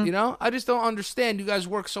 Mm-hmm. You know, I just don't understand. You guys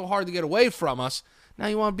work so hard to get away from us. Now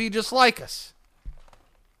you want to be just like us.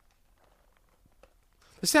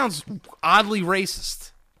 This sounds oddly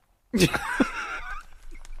racist.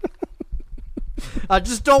 I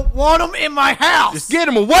just don't want them in my house. Just get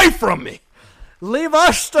them away from me. Leave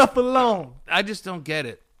our stuff alone. I just don't get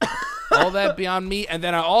it. All that Beyond Meat. And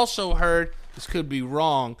then I also heard, this could be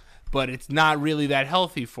wrong, but it's not really that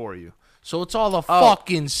healthy for you. So it's all a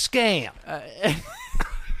fucking scam.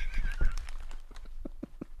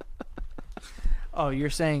 Oh, you're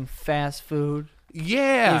saying fast food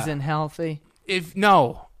Yeah. isn't healthy?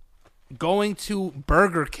 Going to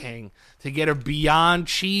Burger King to get a Beyond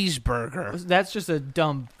Cheeseburger. That's just a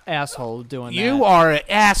dumb asshole doing that. You are an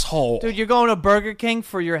asshole. Dude, you're going to Burger King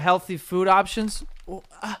for your healthy food options? Well,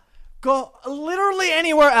 go literally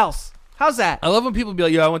anywhere else. How's that? I love when people be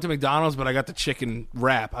like, yo, I went to McDonald's, but I got the chicken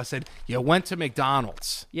wrap. I said, you went to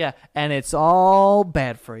McDonald's. Yeah, and it's all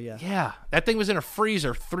bad for you. Yeah. That thing was in a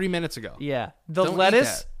freezer 3 minutes ago. Yeah. The Don't eat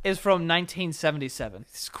lettuce that. is from 1977.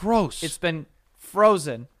 It's gross. It's been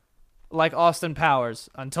frozen like Austin Powers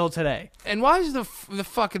until today. And why is the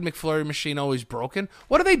fucking McFlurry machine always broken?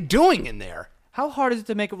 What are they doing in there? How hard is it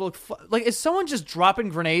to make it look like? Is someone just dropping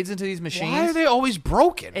grenades into these machines? Why are they always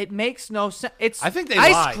broken? It makes no sense. It's I think they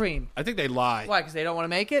ice lie. cream. I think they lie. Why? Because they don't want to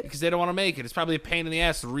make it. Because they don't want to make it. It's probably a pain in the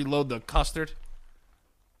ass to reload the custard.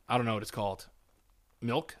 I don't know what it's called.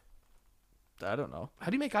 Milk? I don't know. How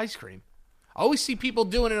do you make ice cream? I always see people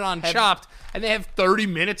doing it on Chopped, and they have 30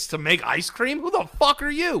 minutes to make ice cream. Who the fuck are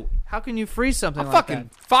you? How can you freeze something I'm like fucking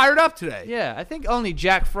that? fired up today. Yeah, I think only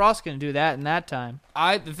Jack Frost can do that in that time.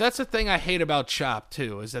 That's the thing I hate about Chopped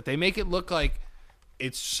too, is that they make it look like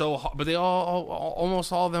it's so hard, but they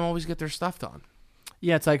almost all of them always get their stuff done.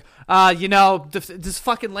 Yeah, it's like, this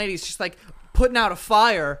fucking lady's just like putting out a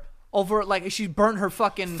fire over, like, she burnt her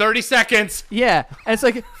fucking... 30 seconds. Yeah, and it's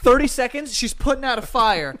like 30 seconds, she's putting out a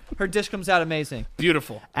fire. Her dish comes out amazing.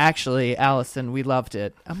 Beautiful. Actually, Allison, we loved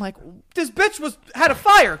it. I'm like, this bitch had a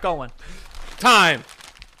fire going. Time.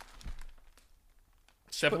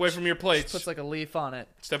 Step away from your plates. Puts like a leaf on it.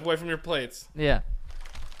 Step away from your plates. Yeah.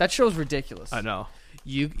 That show's ridiculous. I know.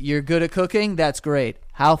 You're good at cooking? That's great.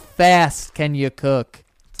 How fast can you cook?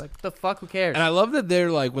 It's like, what the fuck? Who cares? And I love that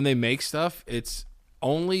they're like, when they make stuff, it's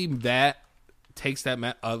only that takes that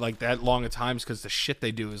like that long of times because the shit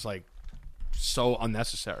they do is like so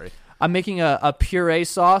unnecessary. I'm making a puree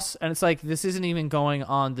sauce, and it's like, this isn't even going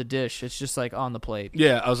on the dish. It's just like on the plate.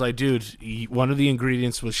 Yeah, I was like, dude, one of the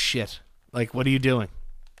ingredients was shit. Like, what are you doing?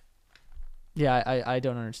 Yeah, I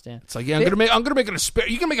don't understand. It's like, yeah, I'm gonna make an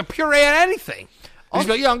asparagus. You can make a puree out of anything. He's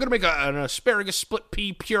like, yeah, I'm gonna make an asparagus split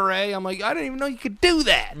pea puree. I'm like, I didn't even know you could do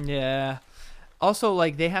that. Yeah. Also,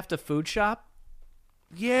 like, they have to food shop.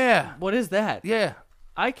 Yeah, What is that? yeah.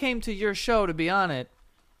 I came to your show to be on it.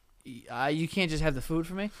 You can't just have the food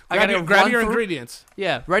for me. I Grab gotta your, grab run your through- ingredients.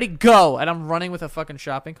 Yeah, ready, go. And I'm running with a fucking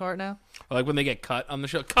shopping cart now. Or like when they get cut on the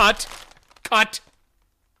show. Cut.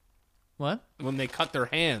 What? When they cut their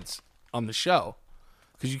hands on the show.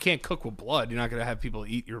 Because you can't cook with blood. You're not going to have people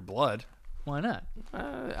eat your blood. Why not?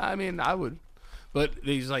 I mean, I would. But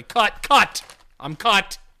he's like, cut. I'm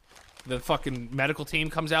cut. The fucking medical team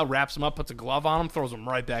comes out, wraps him up, puts a glove on him, throws him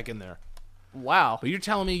right back in there. Wow. But you're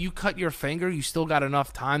telling me you cut your finger, you still got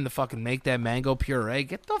enough time to fucking make that mango puree?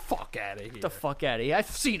 Get the fuck out of here. Get the fuck out of here. I've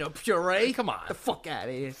seen a puree. Come on. The fuck out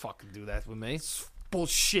of here. Fucking do that with me.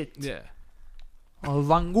 Bullshit. Yeah.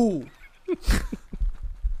 Langu.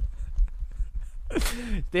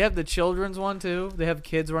 They have the children's one too. They have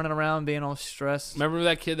kids running around being all stressed. Remember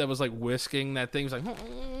that kid that was like whisking that thing? He was like,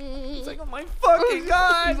 It's like, oh my fucking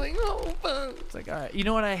god. He's like, oh, fuck. It's like, all right. You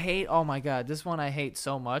know what I hate? Oh my god, this one I hate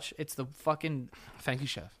so much. It's the fucking. Thank you,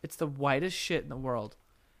 chef. It's the whitest shit in the world,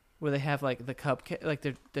 where they have like the cupcake, like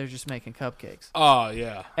they're just making cupcakes, Oh,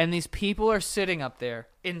 yeah. and these people are sitting up there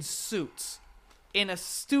in suits, in a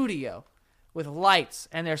studio, with lights,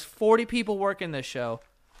 and there's 40 people working this show,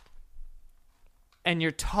 and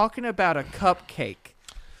you're talking about a cupcake.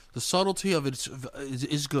 The subtlety of it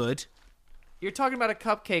is good. You're talking about a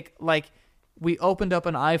cupcake like we opened up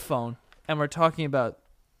an iPhone and we're talking about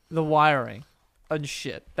the wiring and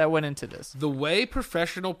shit that went into this. The way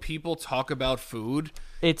professional people talk about food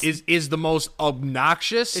It's is the most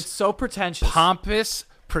obnoxious, it's so pretentious. pompous,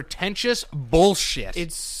 pretentious bullshit.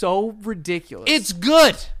 It's so ridiculous. It's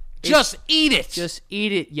good. Just eat it. Just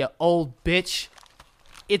eat it, you old bitch.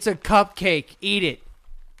 It's a cupcake. Eat it,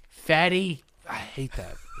 fatty. I hate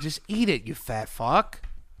that. Just eat it, you fat fuck.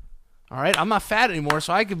 All right, I'm not fat anymore,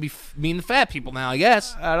 so I can be mean to fat people now, I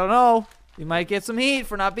guess. I don't know. You might get some heat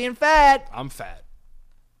for not being fat. I'm fat.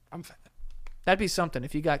 I'm fat. That'd be something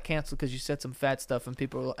if you got canceled because you said some fat stuff and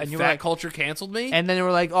people were, and you were Fat like, culture canceled me? and then they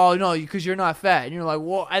were like, oh no, because you're not fat, and you're like,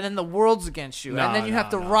 well, and then the world's against you, No, and then you have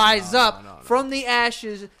to no, rise no, up no. from the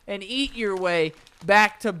ashes and eat your way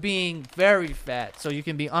back to being very fat, so you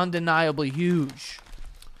can be undeniably huge.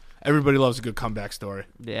 Everybody loves a good comeback story.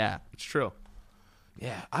 Yeah. It's true.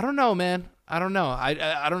 Yeah, I don't know, man. I don't know.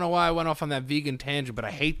 I don't know why I went off on that vegan tangent, but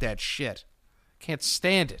I hate that shit. Can't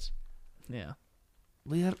stand it. Yeah.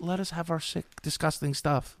 Let us have our sick, disgusting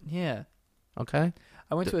stuff, Yeah. okay?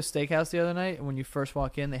 I went to a steakhouse the other night, and when you first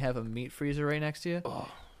walk in, they have a meat freezer right next to you. Oh.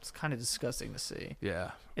 It's kind of disgusting to see.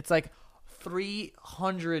 Yeah. It's like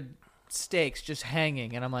 300 steaks just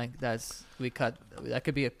hanging, and I'm like, that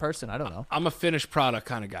could be a person. I don't know. I'm a finished product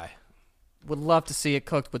kind of guy. Would love to see it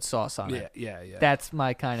cooked with sauce on it. Yeah. That's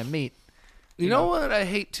my kind of meat. You know what I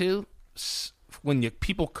hate too? When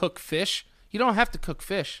people cook fish, you don't have to cook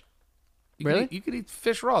fish. Really? You could eat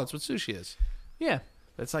fish raw. That's what sushi is. Yeah.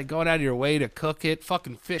 It's like going out of your way to cook it.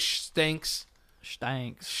 Fucking fish stinks.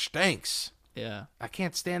 Stinks. Yeah. I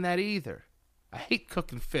can't stand that either. I hate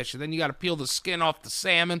cooking fish. And then you got to peel the skin off the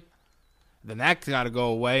salmon. Then that got to go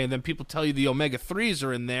away. And then people tell you the omega-3s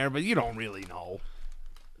are in there, but you don't really know.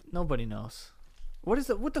 Nobody knows. What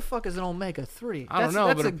the fuck is an omega-3? I don't know,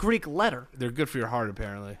 That's but a Greek letter. They're good for your heart,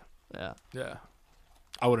 apparently. Yeah. Yeah.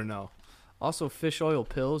 I wouldn't know. Also, fish oil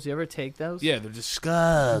pills. You ever take those? Yeah, they're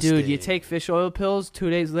disgusting. Dude, you take fish oil pills, 2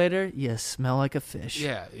 days later, you smell like a fish.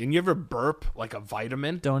 Yeah, and you ever burp like a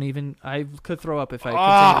vitamin? Don't even... I could throw up if I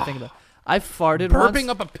continue to think about it. I farted Burping once.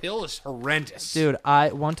 up a pill is horrendous. Dude,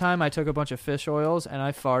 one time I took a bunch of fish oils, and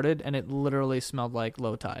I farted, and it literally smelled like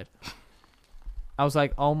low tide. I was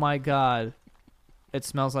like, oh my god, it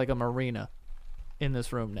smells like a marina in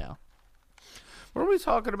this room now. Were we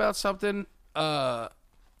talking about something like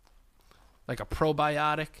a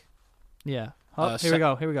probiotic? Yeah. Oh, here we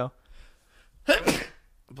go.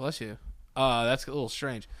 Bless you. That's a little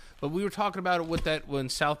strange. But we were talking about it with that when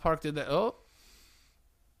South Park did that. Oh.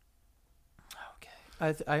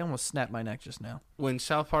 I almost snapped my neck just now. when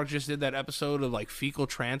South Park just did that episode of like fecal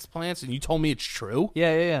transplants, and you told me it's true?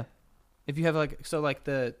 Yeah. If you have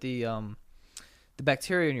the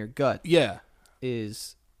bacteria in your gut Yeah.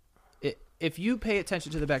 is, if you pay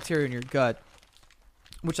attention to the bacteria in your gut,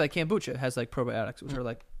 which like kombucha has like probiotics, which are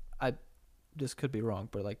like, this could be wrong,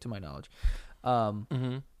 but like to my knowledge,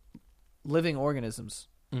 living organisms,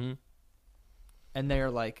 and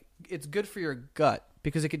they're like, it's good for your gut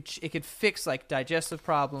because it could fix like digestive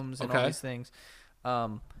problems and all these things,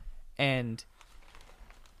 and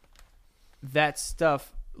that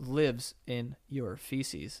stuff lives in your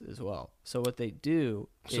feces as well. So what they do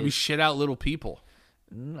So we shit out little people.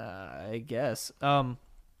 I guess.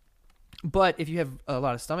 But if you have a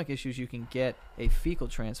lot of stomach issues, you can get a fecal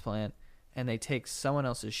transplant, and they take someone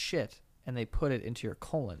else's shit and they put it into your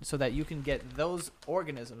colon, so that you can get those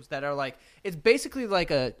organisms that are like, it's basically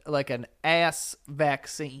like an ass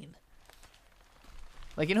vaccine.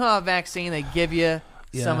 Like, you know how a vaccine, they give you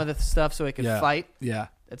some of the stuff so it can fight? Yeah.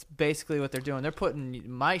 That's basically what they're doing. They're putting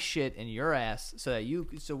my shit in your ass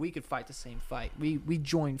so we could fight the same fight. We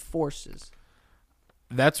join forces.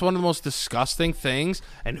 That's one of the most disgusting things.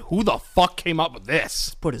 And who the fuck came up with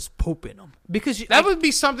this? Put his poop in them. Because That would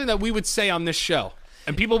be something that we would say on this show,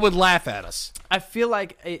 and people would laugh at us. I feel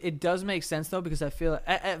like it does make sense though, because I feel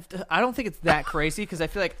I don't think it's that crazy, because I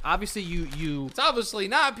feel like obviously you It's obviously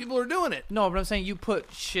not. People are doing it. no, but I'm saying you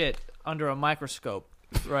put shit under a microscope,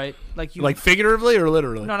 right? Like you Like figuratively or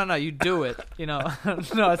literally? no, you do it. No,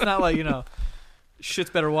 it's not like shit's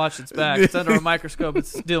better watch its back. It's under a microscope.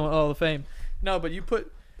 It's stealing all the fame. No, but you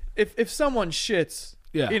put if someone shits.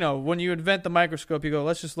 Yeah. When you invent the microscope, you go,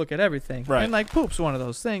 let's just look at everything. Right. And like poop's one of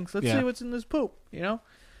those things. Let's see what's in this poop,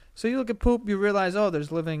 So you look at poop, you realize, oh,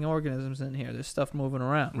 there's living organisms in here. There's stuff moving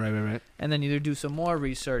around. Right. And then you do some more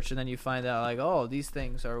research, and then you find out, like, oh, these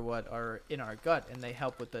things are what are in our gut, and they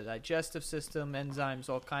help with the digestive system, enzymes,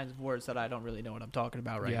 all kinds of words that I don't really know what I'm talking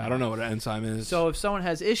about right now. I don't know what an enzyme is. So if someone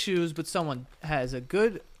has issues, but someone has a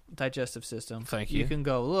good digestive system, Thank you. You can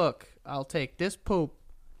go, look, I'll take this poop,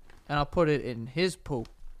 and I'll put it in his poop,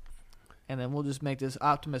 and then we'll just make this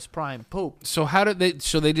Optimus Prime poop. So how did they?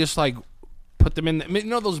 So they just like put them in.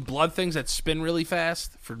 Those blood things that spin really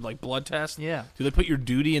fast for like blood tests. Yeah. Do they put your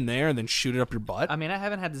duty in there and then shoot it up your butt? I mean, I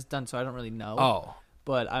haven't had this done, so I don't really know. Oh.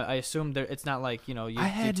 But I assume it's not like you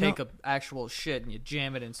take a actual shit and you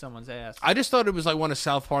jam it in someone's ass. I just thought it was like one of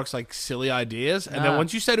South Park's like silly ideas, and then Nah.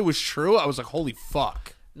 once you said it was true, I was like, holy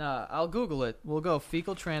fuck. Nah, I'll Google it. We'll go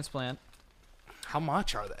fecal transplant. How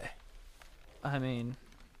much are they? I mean,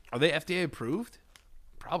 Are they FDA approved?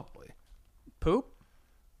 Probably. poop.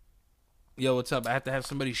 Yo, what's up? I have to have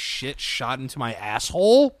somebody's shit shot into my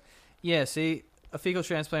asshole? Yeah, see, a fecal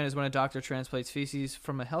transplant is when a doctor transplants feces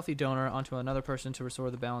from a healthy donor onto another person to restore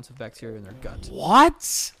the balance of bacteria in their gut.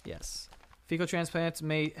 What? Yes. Fecal transplants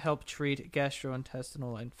may help treat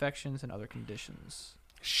gastrointestinal infections and other conditions.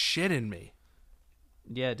 Shit in me.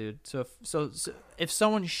 Yeah, dude. So if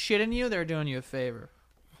someone shit in you, they're doing you a favor.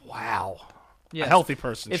 Wow. Yeah. A healthy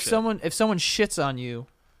person If shit. someone shits on you,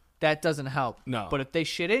 that doesn't help. No. But if they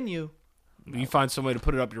shit in you, You find some way to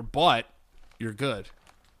put it up your butt, you're good.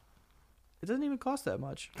 it doesn't even cost that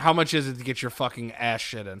much. How much is it to get your fucking ass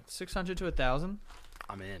shit in? 600 to 1,000.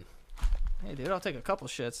 I'm in. Hey, dude, I'll take a couple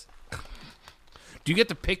shits. Do you get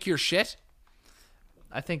to pick your shit?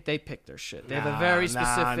 I think they pick their shit. They have Nah, a very nah,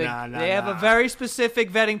 specific. nah, nah, they have a nah. very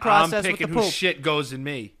specific vetting process I'm with picking the whose poop. shit goes in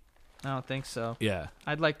me. I don't think so. Yeah.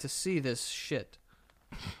 I'd like to see this shit.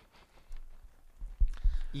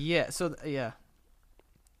 Yeah. So yeah.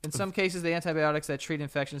 In some cases, the antibiotics that treat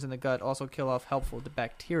infections in the gut also kill off helpful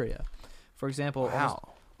bacteria. For example,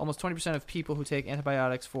 almost 20% of people who take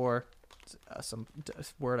antibiotics for some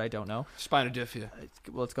word I don't know. Spinodifia.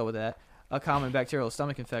 Well, let's go with that. A common bacterial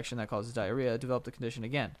stomach infection that causes diarrhea develop the condition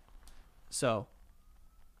again. So,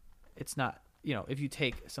 it's not, if you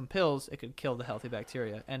take some pills, it could kill the healthy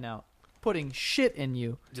bacteria. And now, putting shit in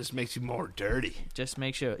you Just makes you more dirty. just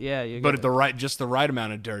makes you, you But get just the right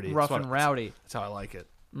amount of dirty. rough That's and what- rowdy. That's how I like it.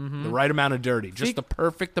 Mm-hmm. The right amount of dirty. Just the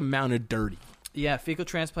perfect amount of dirty. Yeah, fecal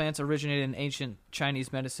transplants originated in ancient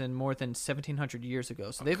Chinese medicine more than 1,700 years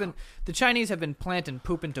ago. So the Chinese have been planting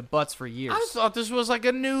poop into butts for years. I thought this was like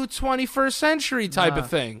a new 21st century type of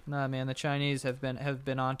thing. Nah, man, the Chinese have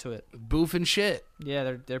been onto it. Boof and shit.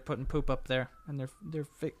 Yeah, they're putting poop up there, and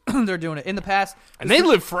they're doing it in the past. And they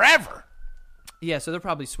live forever. Yeah, so they're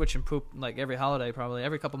probably switching poop like every holiday, probably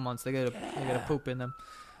every couple months they get a poop in them.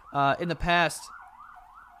 In the past,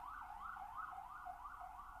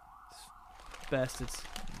 it's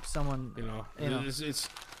someone You know, You know. it's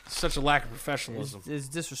Such a lack of professionalism. Is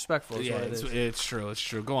disrespectful. Is Yeah, what it is. it's true. It's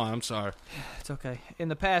true. Go on. I'm sorry. It's okay. In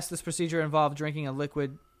the past, this procedure involved drinking a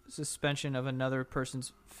liquid suspension of another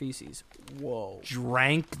person's feces. Whoa.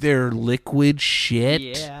 Drank their liquid shit.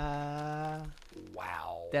 Yeah.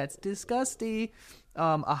 Wow. That's disgusting.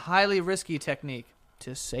 A highly risky technique,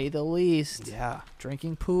 to say the least. Yeah.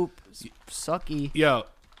 Drinking poop, sucky. Yo,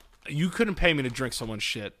 you couldn't pay me to drink someone's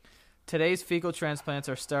shit. Today's fecal transplants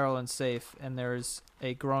are sterile and safe, and there is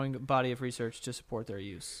a growing body of research to support their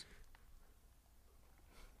use.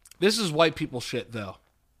 This is white people shit, though.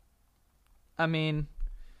 I mean,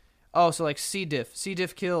 oh, so like C. diff. C.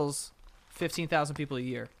 diff kills 15,000 people a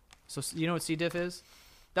year. So you know what C. diff is?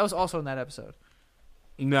 That was also in that episode.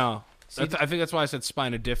 No. C. I think that's why I said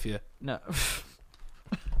spinodifia. No.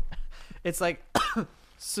 It's like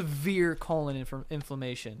severe colon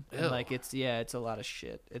inflammation. And Ew. like it's a lot of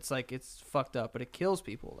shit. It's like it's fucked up, but it kills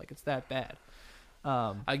people. Like it's that bad.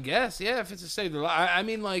 I guess, yeah, if it's to save their life. I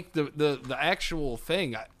mean, like, the actual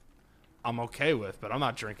thing I'm okay with, but I'm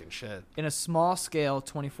not drinking shit. In a small-scale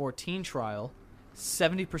 2014 trial,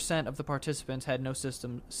 70% of the participants had no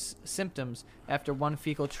symptoms after one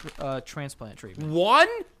fecal transplant treatment. One?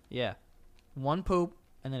 Yeah. One poop,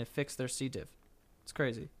 and then it fixed their C. diff. It's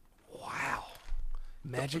crazy. Wow.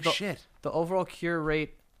 Magic The- shit. The overall cure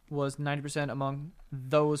rate was 90% among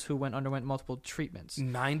those who underwent multiple treatments.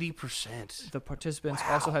 90%. The participants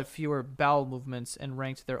Wow. also had fewer bowel movements and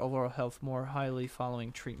ranked their overall health more highly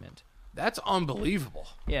following treatment. That's unbelievable.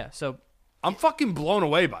 Yeah, so, I'm fucking blown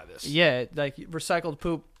away by this. yeah, like, recycled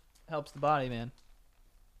poop helps the body, man.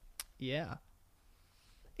 Yeah.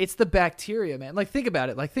 It's the bacteria, man. Like, think about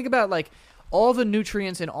it. Like, think about, like, all the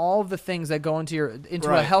nutrients and all of the things that go into a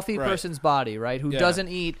Right, healthy right. person's body, right? Who Yeah. doesn't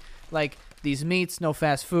eat, like, these meats, no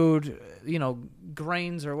fast food,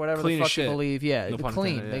 grains or whatever Clean the as fuck you shit. believe. Yeah, No the pun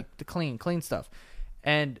clean, intended, yeah. the clean stuff.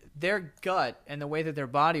 And their gut and the way that their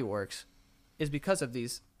body works is because of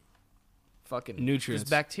these fucking Nutrients. these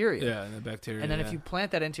bacteria. Yeah, and the bacteria. And then if you plant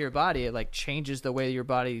that into your body, it like changes the way your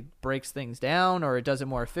body breaks things down, or it does it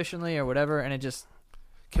more efficiently, or whatever. And it just,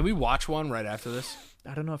 Can we watch one right after this?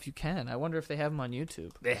 I don't know if you can. I wonder if they have them on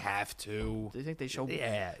YouTube. They have to. Do you think they show?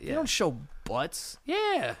 Yeah, They don't show butts.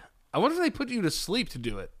 Yeah. I wonder if they put you to sleep to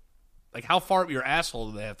do it. Like, how far up your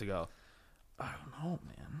asshole do they have to go? I don't know,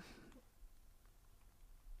 man.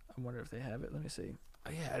 I wonder if they have it. Let me see.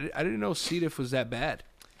 Yeah, I didn't know C. diff was that bad.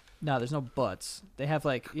 No, there's no butts. They have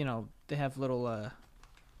like they have little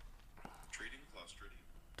Treating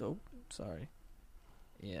Clostridium. dope. Sorry.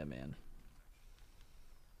 Yeah, man.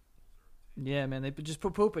 Yeah, man. They just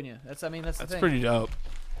put poop in you. That's the That's thing. pretty dope.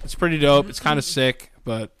 It's pretty dope. It's kind of sick,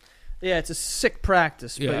 but Yeah, it's a sick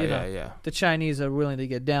practice, but yeah. the Chinese are willing to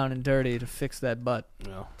get down and dirty to fix that butt. You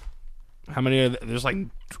know, how many? There's like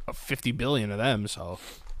 50 billion of them, so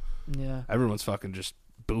Yeah. everyone's fucking just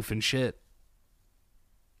boofing shit.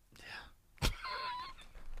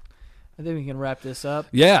 I think we can wrap this up.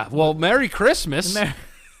 Yeah. Well, Merry Christmas.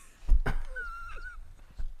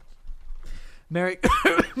 Merry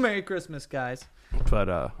Merry Christmas, guys.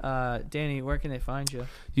 But Danny, where can they find you?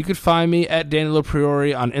 you could find me at Danilo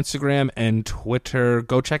Priori on Instagram and Twitter.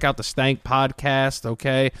 Go check out the Stank Podcast,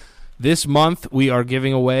 okay? This month, we are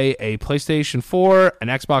giving away a PlayStation 4, an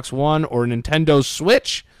Xbox One, or a Nintendo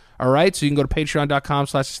Switch, all right? So you can go to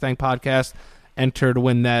patreon.com/Stank Podcast, enter to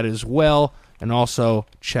win that as well, and also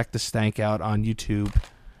check the Stank out on YouTube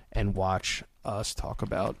and watch us talk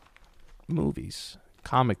about movies,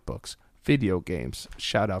 comic books, video games.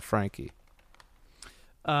 Shout out Frankie.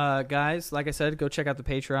 Guys, like I said, go check out the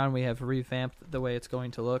Patreon. We have revamped the way it's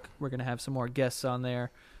going to look. We're going to have some more guests on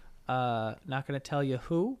there. Not going to tell you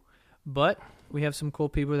who, but we have some cool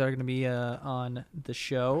people that are going to be on the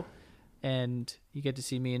show. And you get to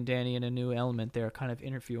see me and Danny in a new element there, kind of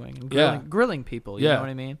interviewing and grilling people. You Yeah. know what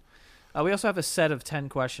I mean? We also have a set of 10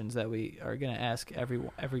 questions that we are going to ask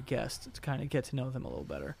every guest to kind of get to know them a little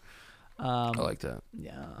better. I like that.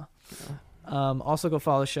 Yeah. Also, go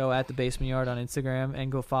follow the show at The Basement Yard on Instagram,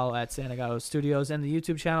 and go follow at Santagato Studios and the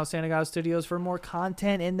YouTube channel Santagato Studios for more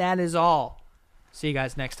content. And that is all. See you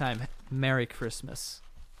guys next time. Merry Christmas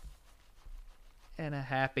and a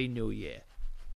Happy New Year.